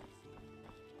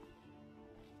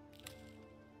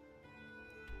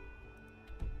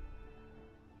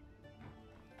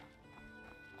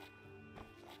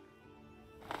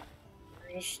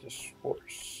 Where is this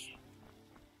horse?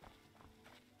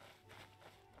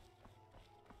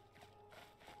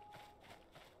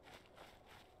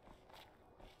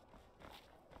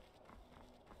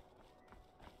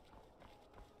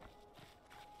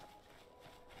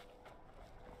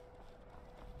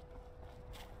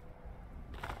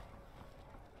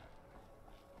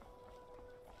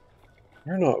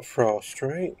 You're not Frost,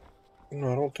 right?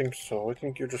 No, I don't think so. I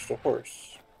think you're just a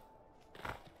horse.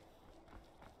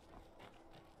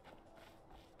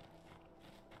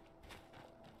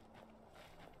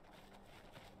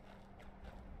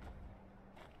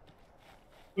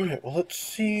 Alright, well, let's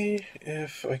see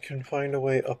if I can find a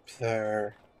way up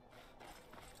there.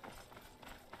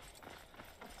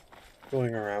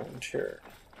 Going around here.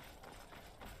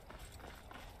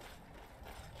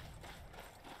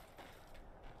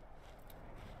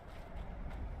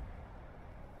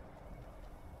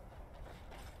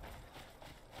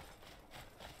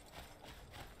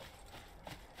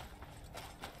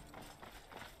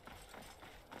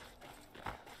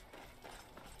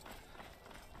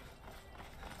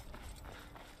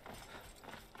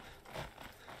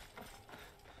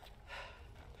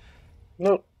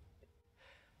 Nope.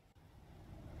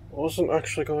 Wasn't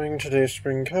actually going to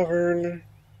Dayspring Cavern.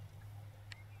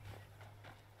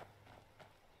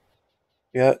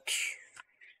 Yet.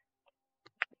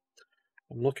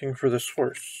 I'm looking for this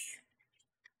horse.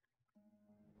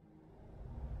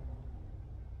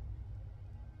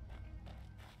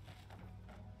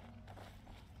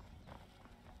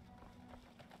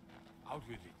 Out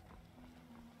with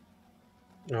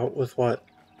it. Out with what?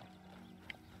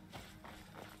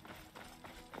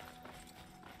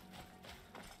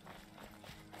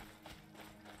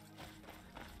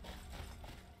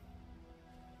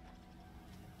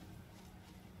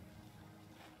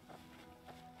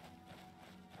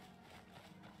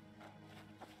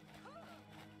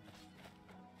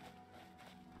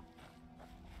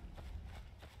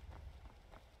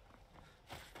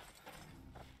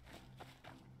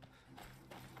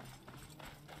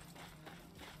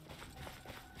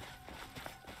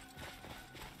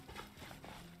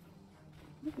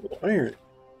 Iron.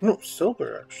 No,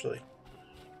 silver, actually.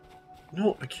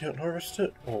 No, I can't harvest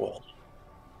it? Oh well.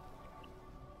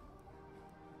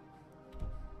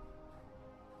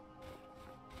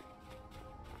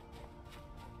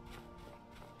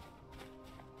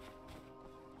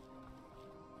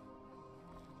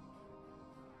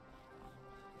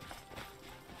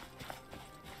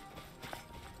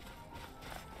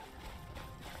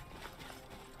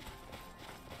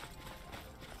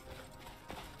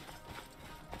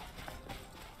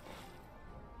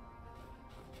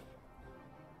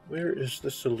 Where is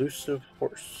this elusive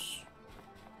horse?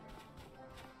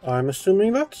 I'm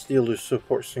assuming that's the elusive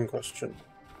horse in question.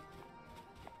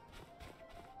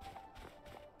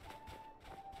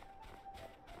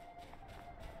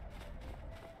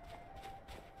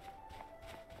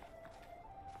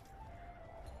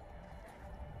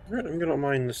 Alright, I'm gonna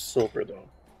mine this silver though.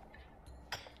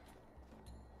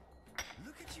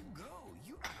 Look at you go!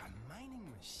 You are a mining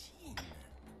machine.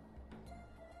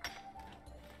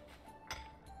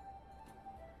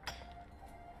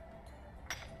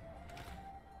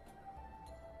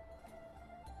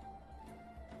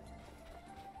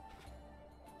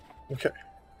 Okay,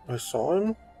 I saw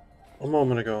him a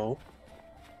moment ago.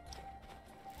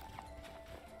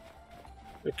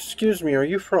 Excuse me, are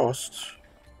you Frost?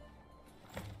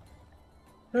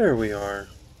 There we are.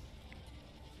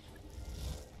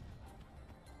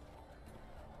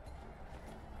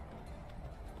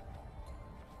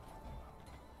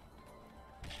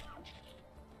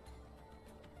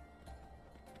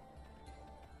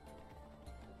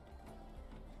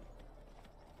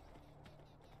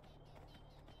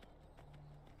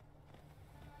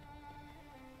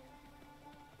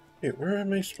 Wait, where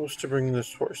am I supposed to bring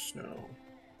this horse now?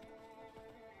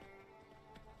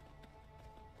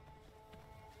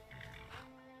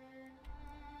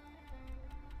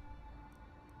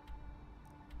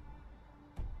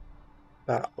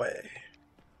 That way.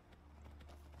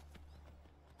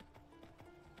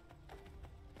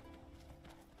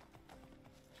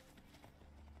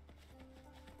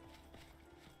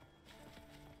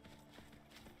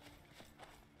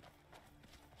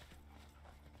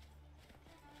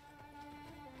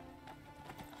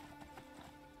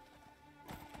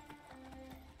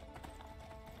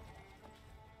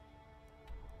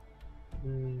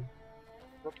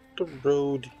 Up the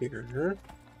road here.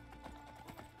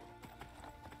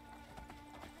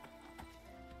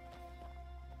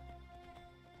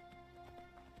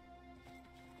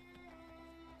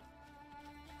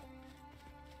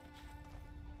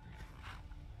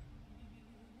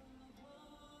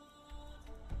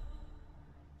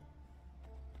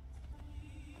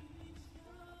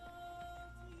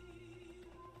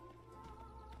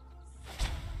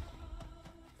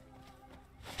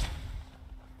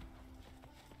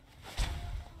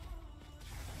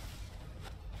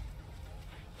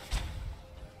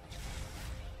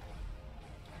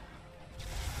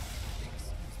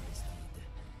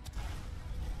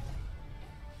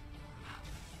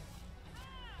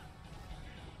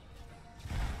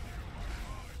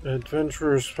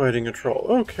 Adventurers fighting a troll.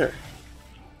 Okay.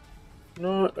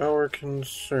 Not our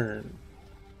concern.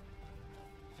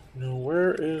 Now,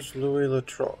 where is Louis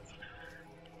Latrobe?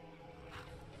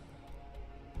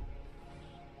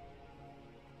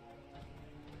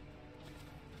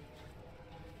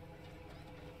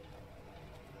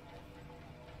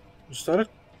 Is that a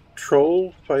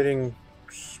troll fighting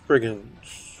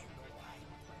Spriggans?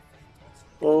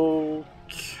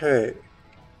 Okay.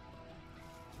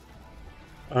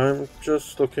 I'm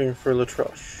just looking for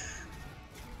Latrush.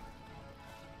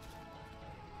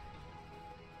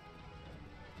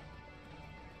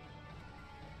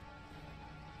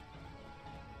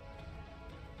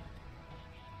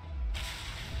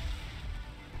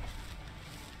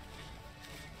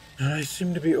 I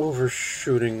seem to be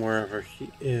overshooting wherever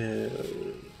he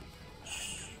is.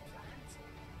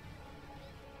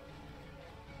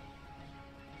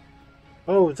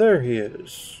 Oh, there he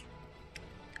is.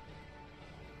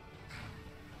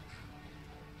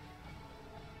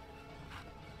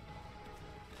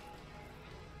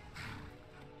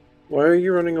 Why are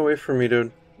you running away from me,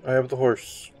 dude? I have the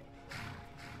horse.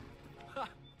 Ha!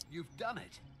 You've done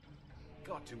it!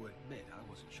 Got to admit, I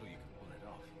wasn't sure you could pull it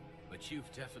off. But you've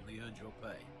definitely earned your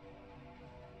pay.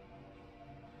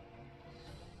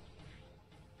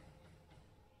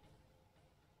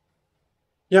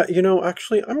 Yeah, you know,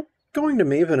 actually, I'm going to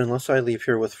Maven unless I leave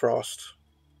here with Frost.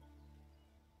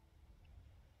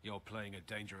 You're playing a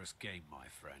dangerous game, my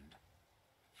friend.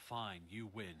 Fine, you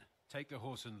win. Take the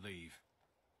horse and leave.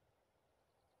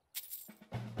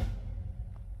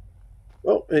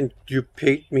 Well, and you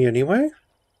paid me anyway?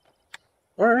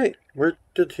 Alright, where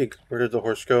did the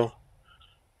horse go?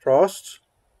 Frost?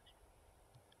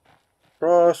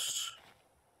 Frost?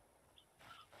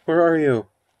 Where are you?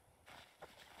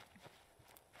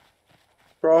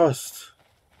 Frost?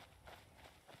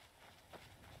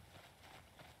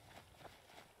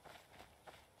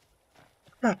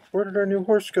 Crap, where did our new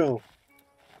horse go?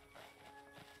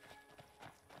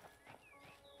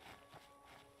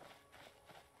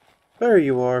 There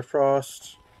you are,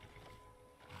 Frost.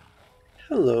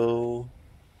 Hello.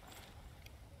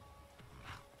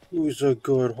 Who's a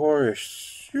good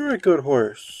horse? You're a good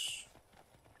horse.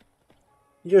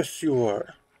 Yes, you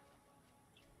are.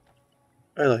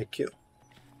 I like you.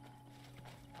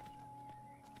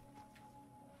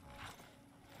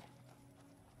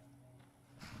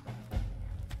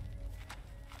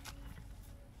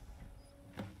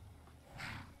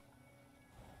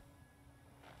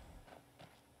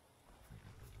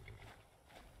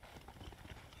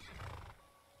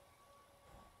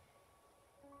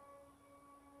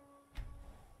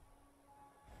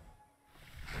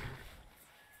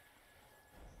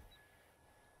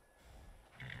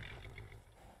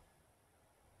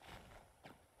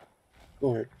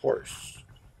 Good horse.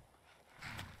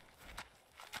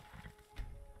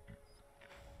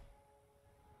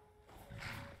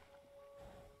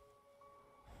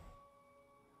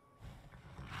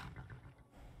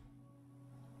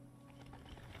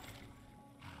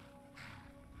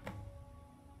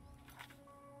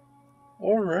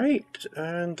 Alright,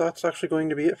 and that's actually going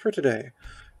to be it for today.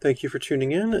 Thank you for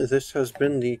tuning in. This has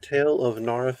been the tale of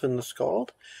Naarifin the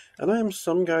Skald, and I am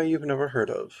some guy you've never heard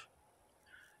of.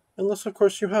 Unless, of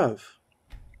course, you have.